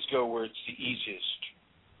will always go where it's the easiest.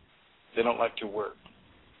 They don't like to work.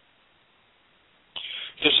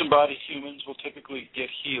 Disembodied humans will typically get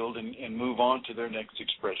healed and move on to their next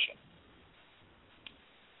expression.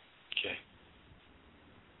 Okay.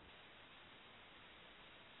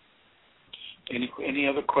 Any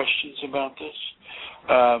other questions about this?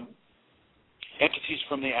 Entities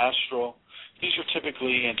from the astral, these are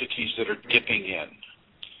typically entities that are dipping in.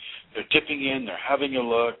 They're dipping in, they're having a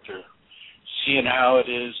look, they're seeing how it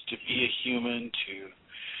is to be a human,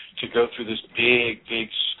 to go through this big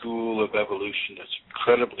school of evolution that's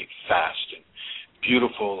incredibly fast and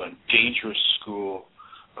beautiful and dangerous school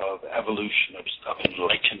evolution of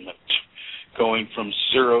enlightenment, going from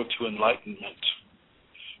zero to enlightenment.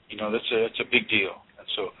 That's a big deal. And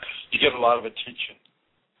so you get a lot of attention.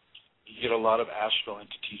 You get a lot of astral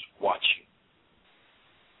entities watching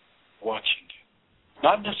you,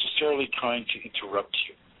 not necessarily trying to interrupt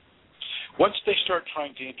you. Once they start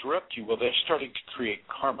trying to interrupt you, well, they're starting to create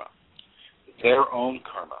karma, their own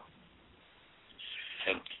karma.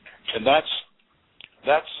 And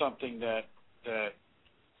that's something that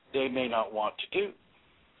they may not want to do.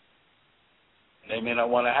 They may not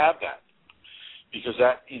want to have that, because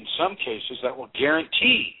that, in some cases, that will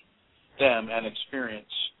guarantee them an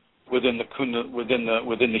experience within the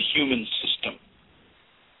human system.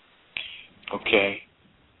 Okay.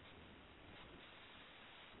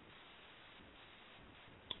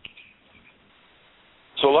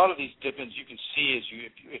 So a lot of these dip-ins you can see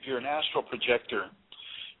if you're an astral projector,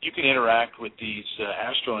 you can interact with these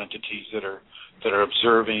astral entities that are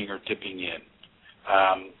observing or dipping in.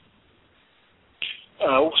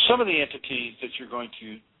 Some of the entities that you're going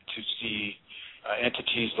to see,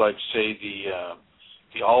 entities like, say,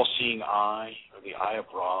 the all-seeing eye or the eye of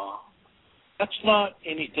Ra, that's not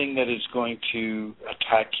anything that is going to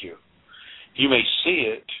attack you. You may see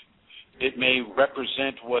it. It may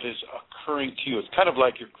represent what is occurring to you. It's kind of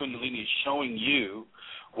like your Kundalini is showing you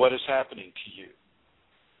what is happening to you,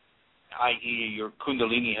 i.e. your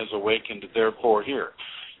Kundalini has awakened, therefore here,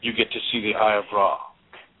 you get to see the eye of Ra.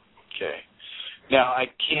 Okay. Now, I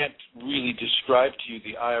can't really describe to you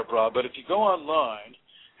the eye of Ra, but if you go online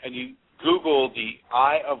and you Google the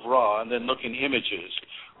eye of Ra and then look in images,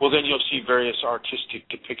 well, then you'll see various artistic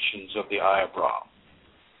depictions of the eye of Ra.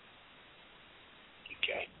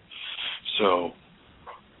 Okay. So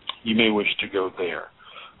you may wish to go there.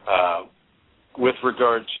 With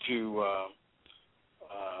regards to,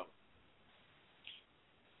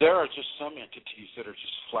 there are just some entities that are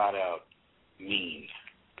just flat out mean.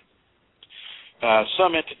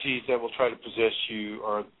 Some entities that will try to possess you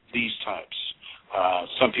are these types.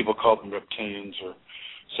 Some people call them reptilians, or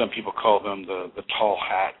some people call them the tall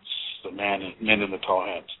hats, the men in the tall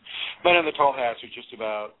hats. Men in the tall hats are just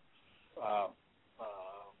about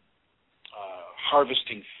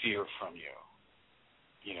harvesting fear from you.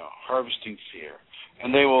 Harvesting fear,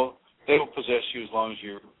 and they will possess you as long as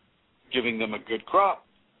you're giving them a good crop.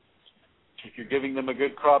 If you're giving them a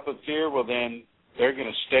good crop of fear, well, then they're going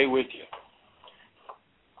to stay with you.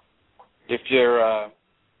 If you're a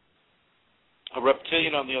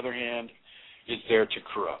reptilian, on the other hand, is there to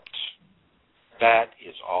corrupt. That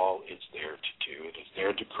is all it's there to do. It is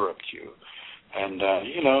there to corrupt you. And,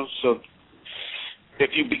 so if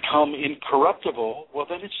you become incorruptible, well,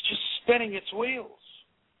 then it's just spinning its wheels.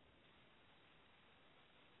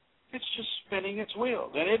 It's just spinning its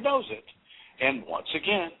wheels, and it knows it. And once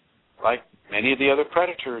again, like many of the other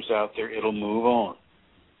predators out there, it'll move on.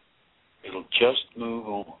 It'll just move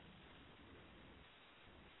on.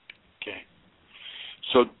 Okay.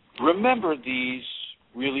 So remember these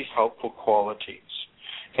really helpful qualities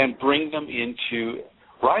and bring them into,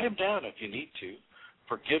 write them down if you need to.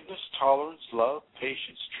 Forgiveness, tolerance, love,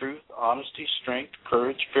 patience, truth, honesty, strength,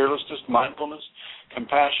 courage, fearlessness, mindfulness,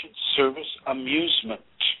 compassion, service, amusement.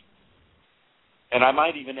 And I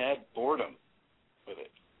might even add boredom with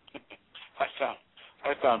it.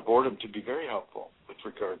 I found boredom to be very helpful with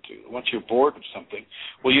regard to, once you're bored of something,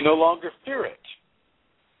 well, you no longer fear it.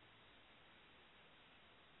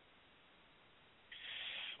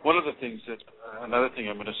 Another thing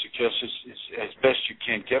I'm going to suggest is as best you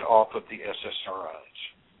can, get off of the SSRIs.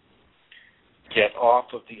 Get off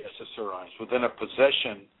of the SSRIs. Within a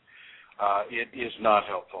possession, it is not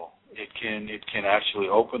helpful. It can actually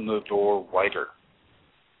open the door wider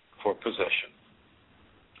for possession,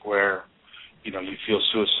 where you feel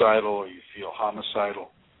suicidal or you feel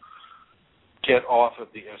homicidal. Get off of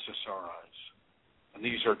the SSRIs. And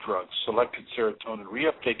these are drugs, selected serotonin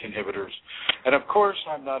reuptake inhibitors. And of course,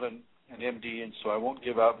 I'm not an MD, and so I won't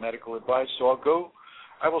give out medical advice. So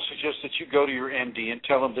I will suggest that you go to your MD and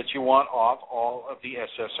tell them that you want off all of the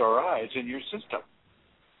SSRIs in your system.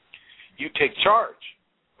 You take charge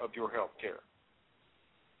of your health care.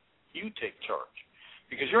 You take charge.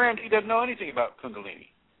 Because your MD doesn't know anything about Kundalini,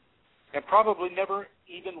 and probably never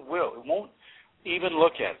even will. It won't even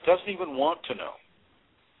look at it. Doesn't even want to know.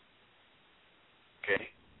 Okay?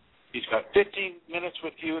 He's got 15 minutes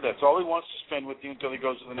with you. That's all he wants to spend with you until he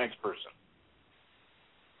goes to the next person.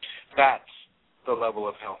 That's the level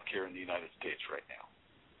of health care in the United States right now.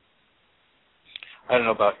 I don't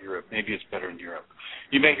know about Europe. Maybe it's better in Europe.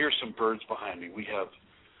 You may hear some birds behind me. We have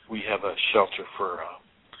a shelter for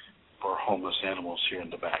homeless animals here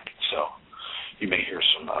in the back, so you may hear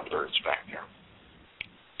some birds back there.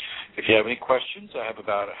 If you have any questions, I have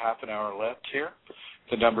about a half an hour left here.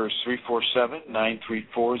 The number is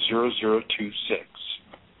 347-934-0026.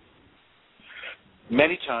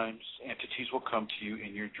 Many times, entities will come to you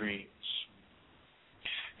in your dreams,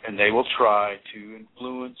 and they will try to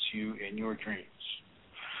influence you in your dreams.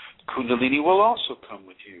 Kundalini will also come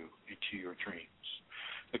with you into your dreams.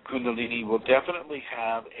 The Kundalini will definitely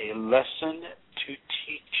have a lesson to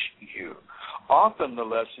teach you. Often the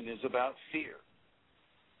lesson is about fear.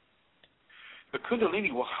 The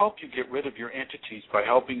Kundalini will help you get rid of your entities by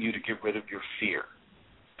helping you to get rid of your fear.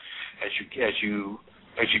 As you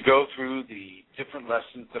go through the different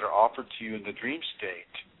lessons that are offered to you in the dream state,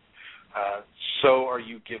 so are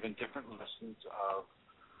you given different lessons of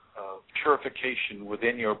purification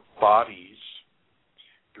within your bodies,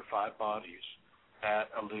 your 5 bodies, that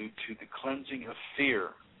allude to the cleansing of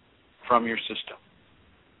fear from your system.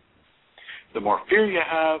 The more fear you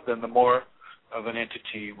have, then the more of an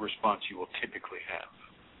entity response you will typically have.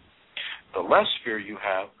 The less fear you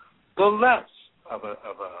have, the less of an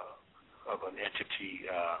entity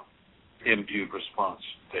imbued response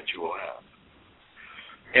that you will have.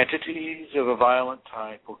 Entities of a violent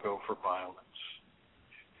type will go for violence.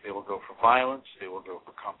 They will go for violence. They will go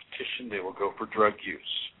for competition. They will go for drug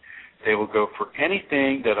use. They will go for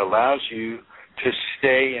anything that allows you to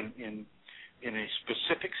stay in a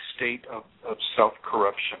specific state of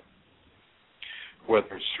self-corruption,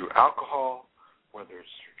 whether it's through alcohol, whether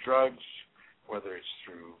it's through drugs, whether it's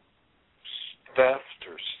through theft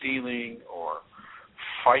or stealing or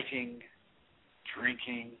fighting,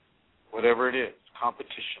 drinking, whatever it is,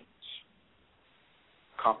 competitions.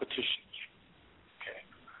 Okay.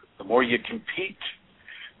 The more you compete,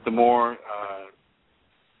 the more,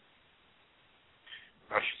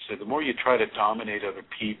 the more you try to dominate other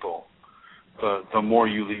people, the more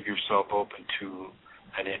you leave yourself open to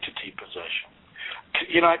an entity possession.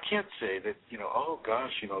 I can't say that, oh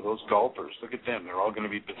gosh, those golfers, look at them, they're all going to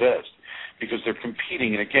be possessed because they're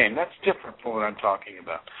competing in a game. That's different from what I'm talking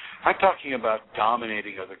about. I'm talking about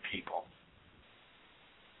dominating other people,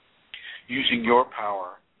 using your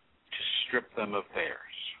power to strip them of theirs.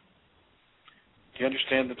 Do you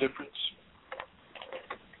understand the difference?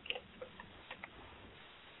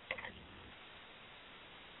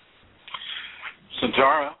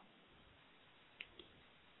 Santara?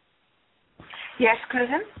 Yes,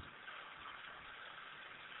 Chrism?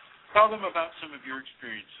 Tell them about some of your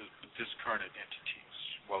experiences with discarnate entities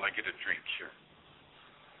while I get a drink here.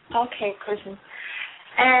 Okay, Chrism.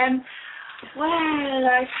 Well,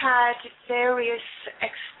 I've had various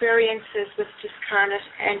experiences with discarnate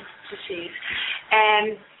entities.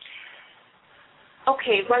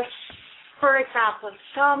 Okay, well, for example,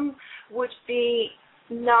 some would be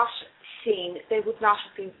not seen. They would not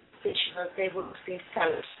have been visual. They would have been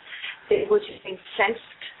felt. They would have been sensed.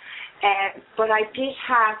 But I did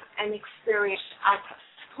have an experience, I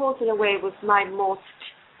suppose in a way was my most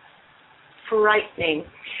frightening.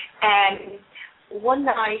 One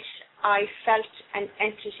night I felt an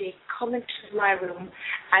entity come into my room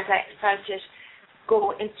and I felt it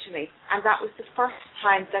go into me. And that was the first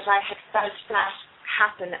time that I had felt that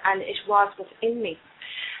happen, and it was within me.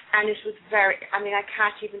 And it was I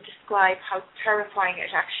can't even describe how terrifying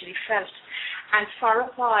it actually felt. And for a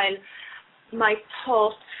while, my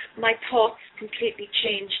thoughts completely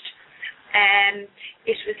changed.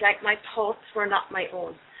 It was like my thoughts were not my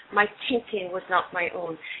own. My thinking was not my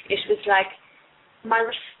own. It was like my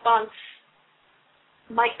response,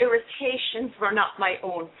 my irritations were not my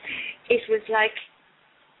own. It was like,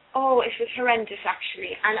 it was horrendous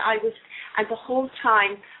actually. And the whole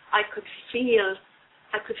time I could feel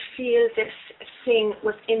this thing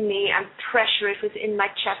within me and pressure. It was in my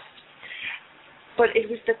chest. But it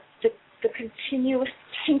was the continuous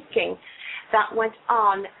thinking that went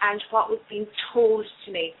on and what was being told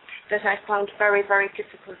to me that I found very, very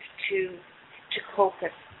difficult to cope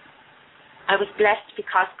with. I was blessed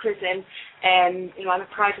because Chrism, I'm a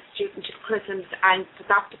private student of Chrism's, and for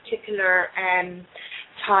that particular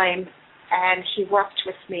time, he worked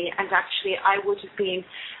with me, and actually I would have been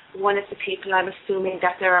one of the people. I'm assuming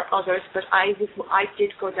that there are others, but I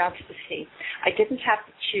did go down to the sea. I didn't have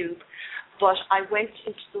the tube, but I went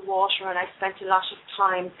into the water and I spent a lot of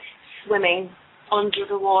time swimming under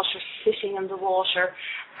the water, sitting in the water,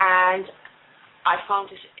 and I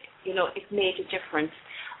found it made a difference.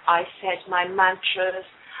 I said my mantras.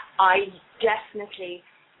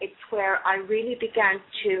 It's where I really began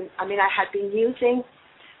to, I had been using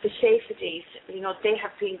the safeties, they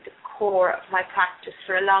have been the core of my practice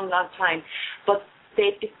for a long, long time, but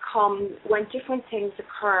they become, when different things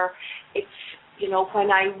occur, it's, when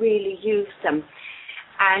I really use them.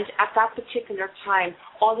 And at that particular time,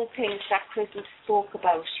 all the things that Chrism spoke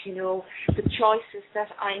about, the choices that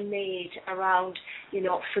I made around,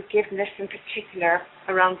 forgiveness in particular,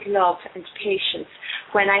 around love and patience,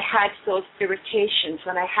 when I had those irritations,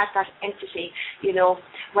 when I had that entity,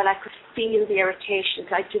 when I could feel the irritations,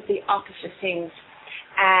 I did the opposite things.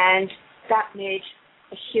 And that made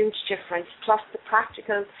a huge difference. Plus the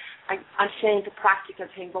practical, I'm saying the practical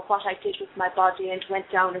thing, but what I did with my body and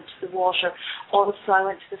went down into the water. Also, I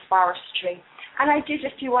went to the forestry. And I did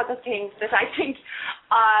a few other things that I think,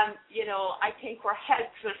 I think were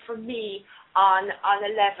helpful for me on a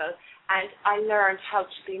level. And I learned how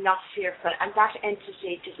to be not fearful. And that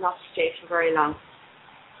entity did not stay for very long.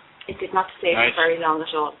 It did not stay for very long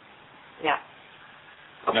at all. Yeah.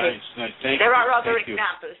 Okay. Nice. Thank there you. are other Thank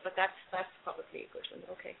examples, but that's probably a good one.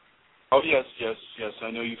 Okay. Oh yes.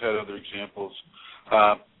 I know you've had other examples,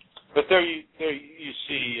 but there you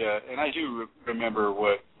see, and I do remember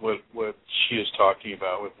what she is talking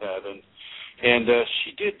about with that, and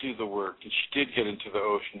she did do the work, and she did get into the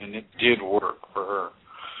ocean, and it did work for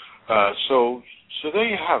her. So there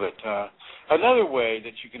you have it. Another way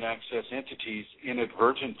that you can access entities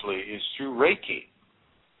inadvertently is through Reiki.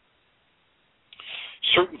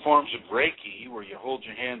 Certain forms of Reiki, where you hold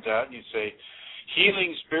your hands out and you say,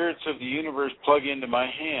 "Healing spirits of the universe, plug into my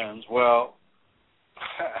hands." Well,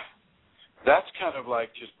 that's kind of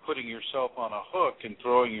like just putting yourself on a hook and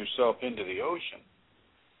throwing yourself into the ocean.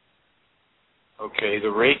 Okay,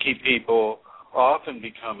 the Reiki people often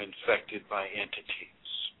become infected by entities,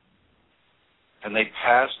 and they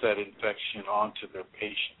pass that infection on to their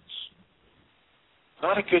patients.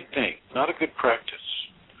 Not a good thing, not a good practice,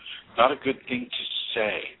 not a good thing to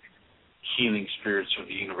say, "Healing spirits of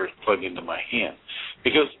the universe, plug into my hand,"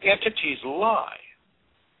 because entities lie.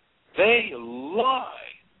 They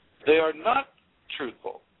lie. They are not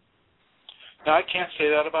truthful. Now, I can't say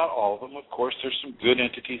that about all of them. Of course, there's some good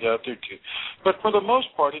entities out there too. But for the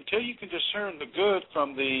most part, until you can discern the good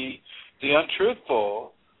from the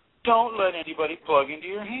untruthful, don't let anybody plug into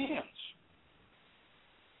your hands.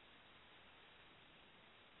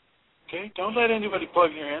 Okay? Don't let anybody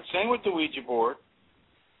plug in your hands. Same with the Ouija board.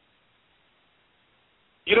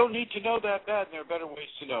 You don't need to know that bad, and there are better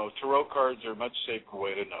ways to know. Tarot cards are a much safer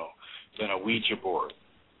way to know than a Ouija board.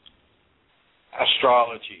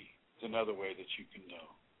 Astrology is another way that you can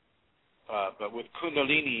know. But with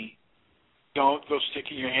Kundalini, don't go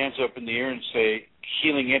sticking your hands up in the air and say,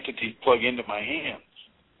 "Healing entities, plug into my hands."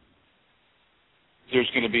 There's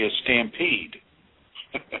going to be a stampede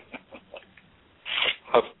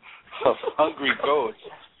of hungry goats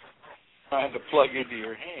trying to plug into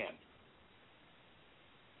your hand.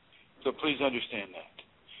 So please understand that.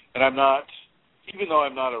 And I'm not, even though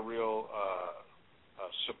I'm not a real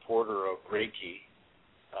supporter of Reiki,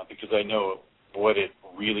 because I know what it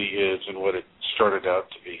really is and what it started out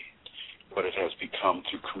to be, what it has become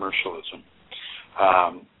through commercialism.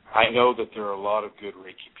 I know that there are a lot of good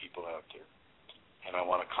Reiki people out there, and I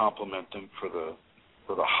want to compliment them for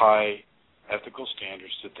the high ethical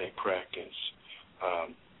standards that they practice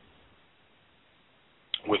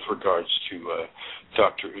with regards to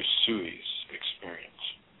Dr. Usui's experience.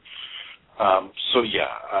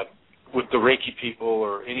 With the Reiki people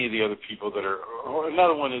or any of the other people that are, or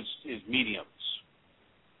another one is mediums.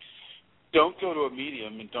 Don't go to a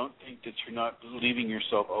medium and don't think that you're not leaving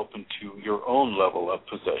yourself open to your own level of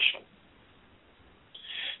possession.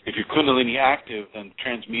 If you're Kundalini active, then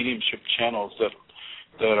transmediumship channels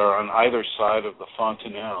that are on either side of the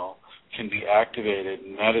fontanelle can be activated,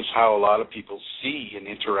 and that is how a lot of people see and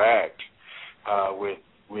interact with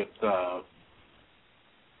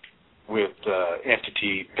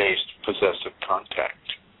entity-based possessive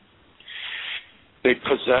contact. They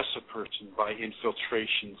possess a person by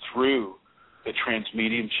infiltration through the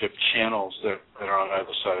transmediumship channels that are on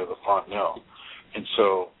either side of the fontanelle. And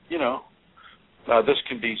so, this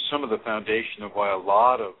can be some of the foundation of why a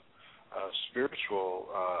lot of spiritual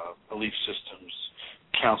belief systems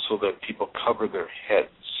counsel that people cover their heads,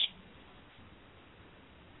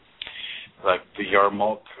 like the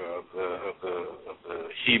yarmulke of the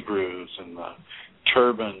Hebrews and the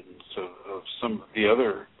turbans of some of the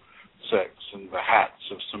other sects and the hats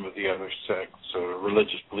of some of the other sects or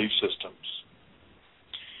religious belief systems.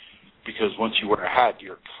 Because once you wear a hat,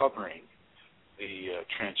 you're covering the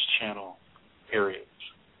trans-channel areas.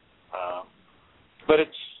 But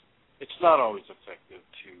it's not always effective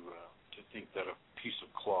to think that a piece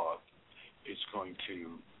of cloth is going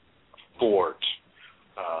to thwart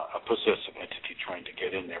a possessive entity trying to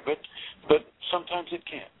get in there. But sometimes it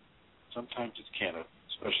can. Sometimes it can,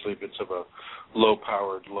 especially if it's of a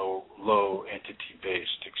low-powered, low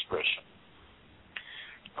entity-based expression.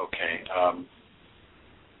 Okay.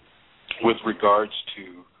 With regards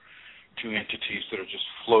to entities that are just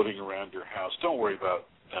floating around your house, don't worry about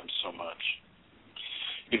them so much.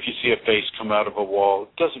 If you see a face come out of a wall,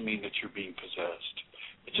 it doesn't mean that you're being possessed.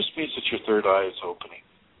 It just means that your third eye is opening.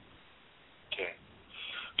 Okay.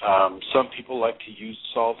 Some people like to use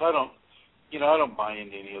salt. I don't buy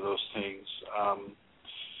into any of those things.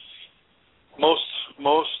 Most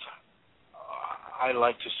I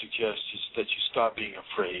like to suggest is that you stop being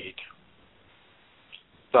afraid.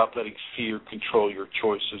 Stop letting fear control your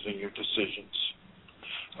choices and your decisions.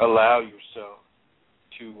 Allow yourself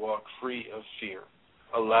to walk free of fear.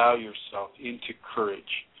 Allow yourself into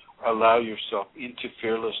courage. Allow yourself into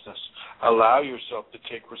fearlessness. Allow yourself to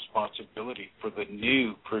take responsibility for the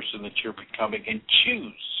new person that you're becoming, and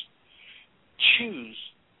choose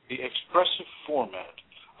the expressive format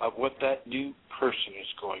of what that new person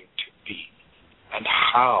is going to be and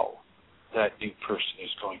how that new person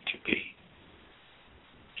is going to be.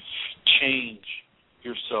 Change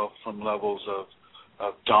yourself from levels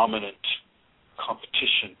of dominant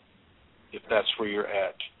competition, if that's where you're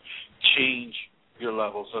at. Change your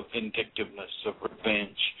levels of vindictiveness, of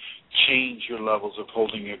revenge. Change your levels of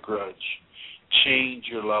holding a grudge. Change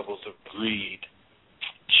your levels of greed.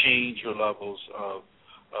 Change your levels of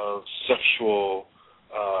sexual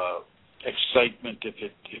excitement, if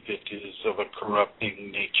it is of a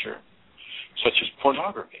corrupting nature, such as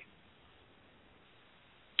pornography.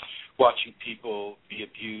 Watching people be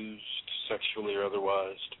abused sexually or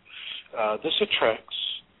otherwise. This attracts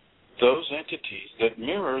those entities that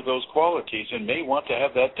mirror those qualities and may want to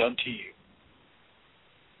have that done to you.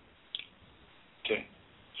 Okay.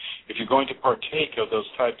 If you're going to partake of those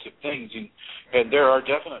types of things, and there are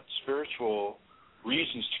definite spiritual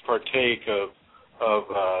reasons to partake of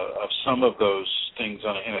some of those things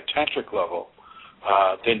in a tantric level,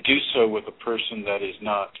 then do so with a person that is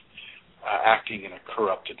not acting in a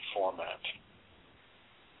corrupted format.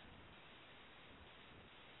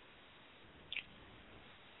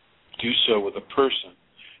 Do so with a person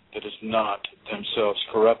that is not themselves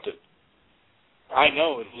corrupted. I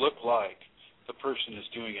know it look like the person is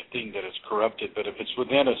doing a thing that is corrupted, but if it's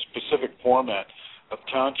within a specific format of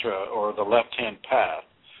Tantra or the left-hand path,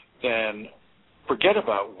 then forget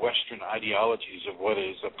about Western ideologies of what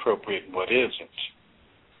is appropriate and what isn't.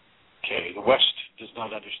 Okay, the West does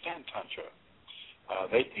not understand Tantra.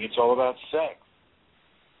 They think it's all about sex.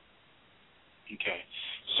 Okay,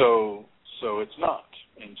 so it's not.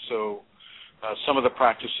 And so some of the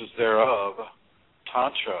practices thereof,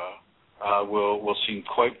 Tantra, will seem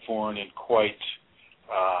quite foreign and quite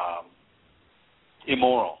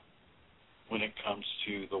immoral when it comes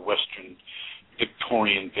to the Western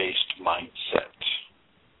Victorian-based mindset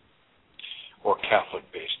or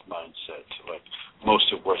Catholic-based mindset, like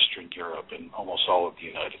most of Western Europe and almost all of the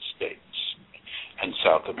United States and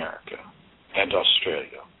South America and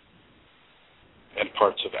Australia and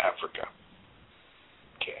parts of Africa.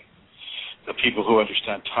 Okay. The people who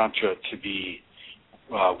understand Tantra to be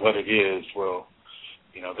what it is, well,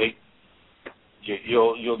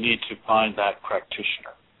 you'll need to find that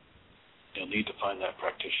practitioner. You'll need to find that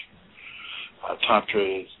practitioner. Tantra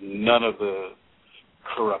is none of the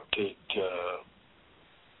corrupted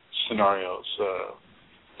scenarios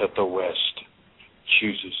that the West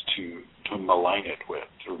chooses to malign it with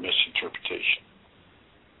through misinterpretation.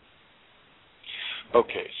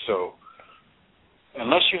 Okay, so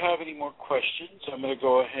unless you have any more questions, I'm going to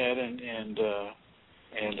go ahead and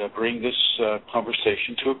bring this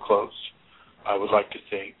conversation to a close. I would like to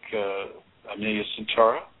thank Amelia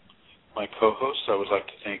Santara, my co-host. I would like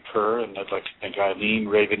to thank her, and I'd like to thank Eileen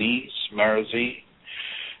Ravenese, Marazi,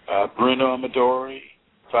 Bruno Amadori,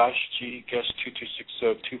 Vash G, guest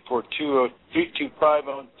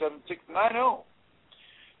 2260-242-325-7690.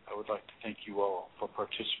 I would like to thank you all for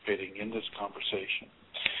participating in this conversation.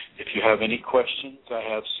 If you have any questions, I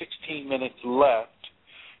have 16 minutes left,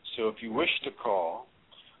 so if you wish to call,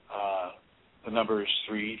 the number is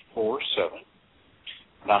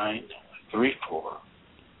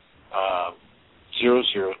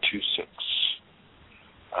 347-934-0026.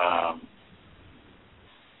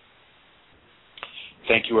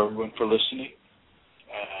 Thank you, everyone, for listening,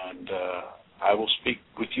 and I will speak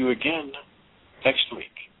with you again next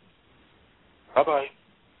week. Bye-bye.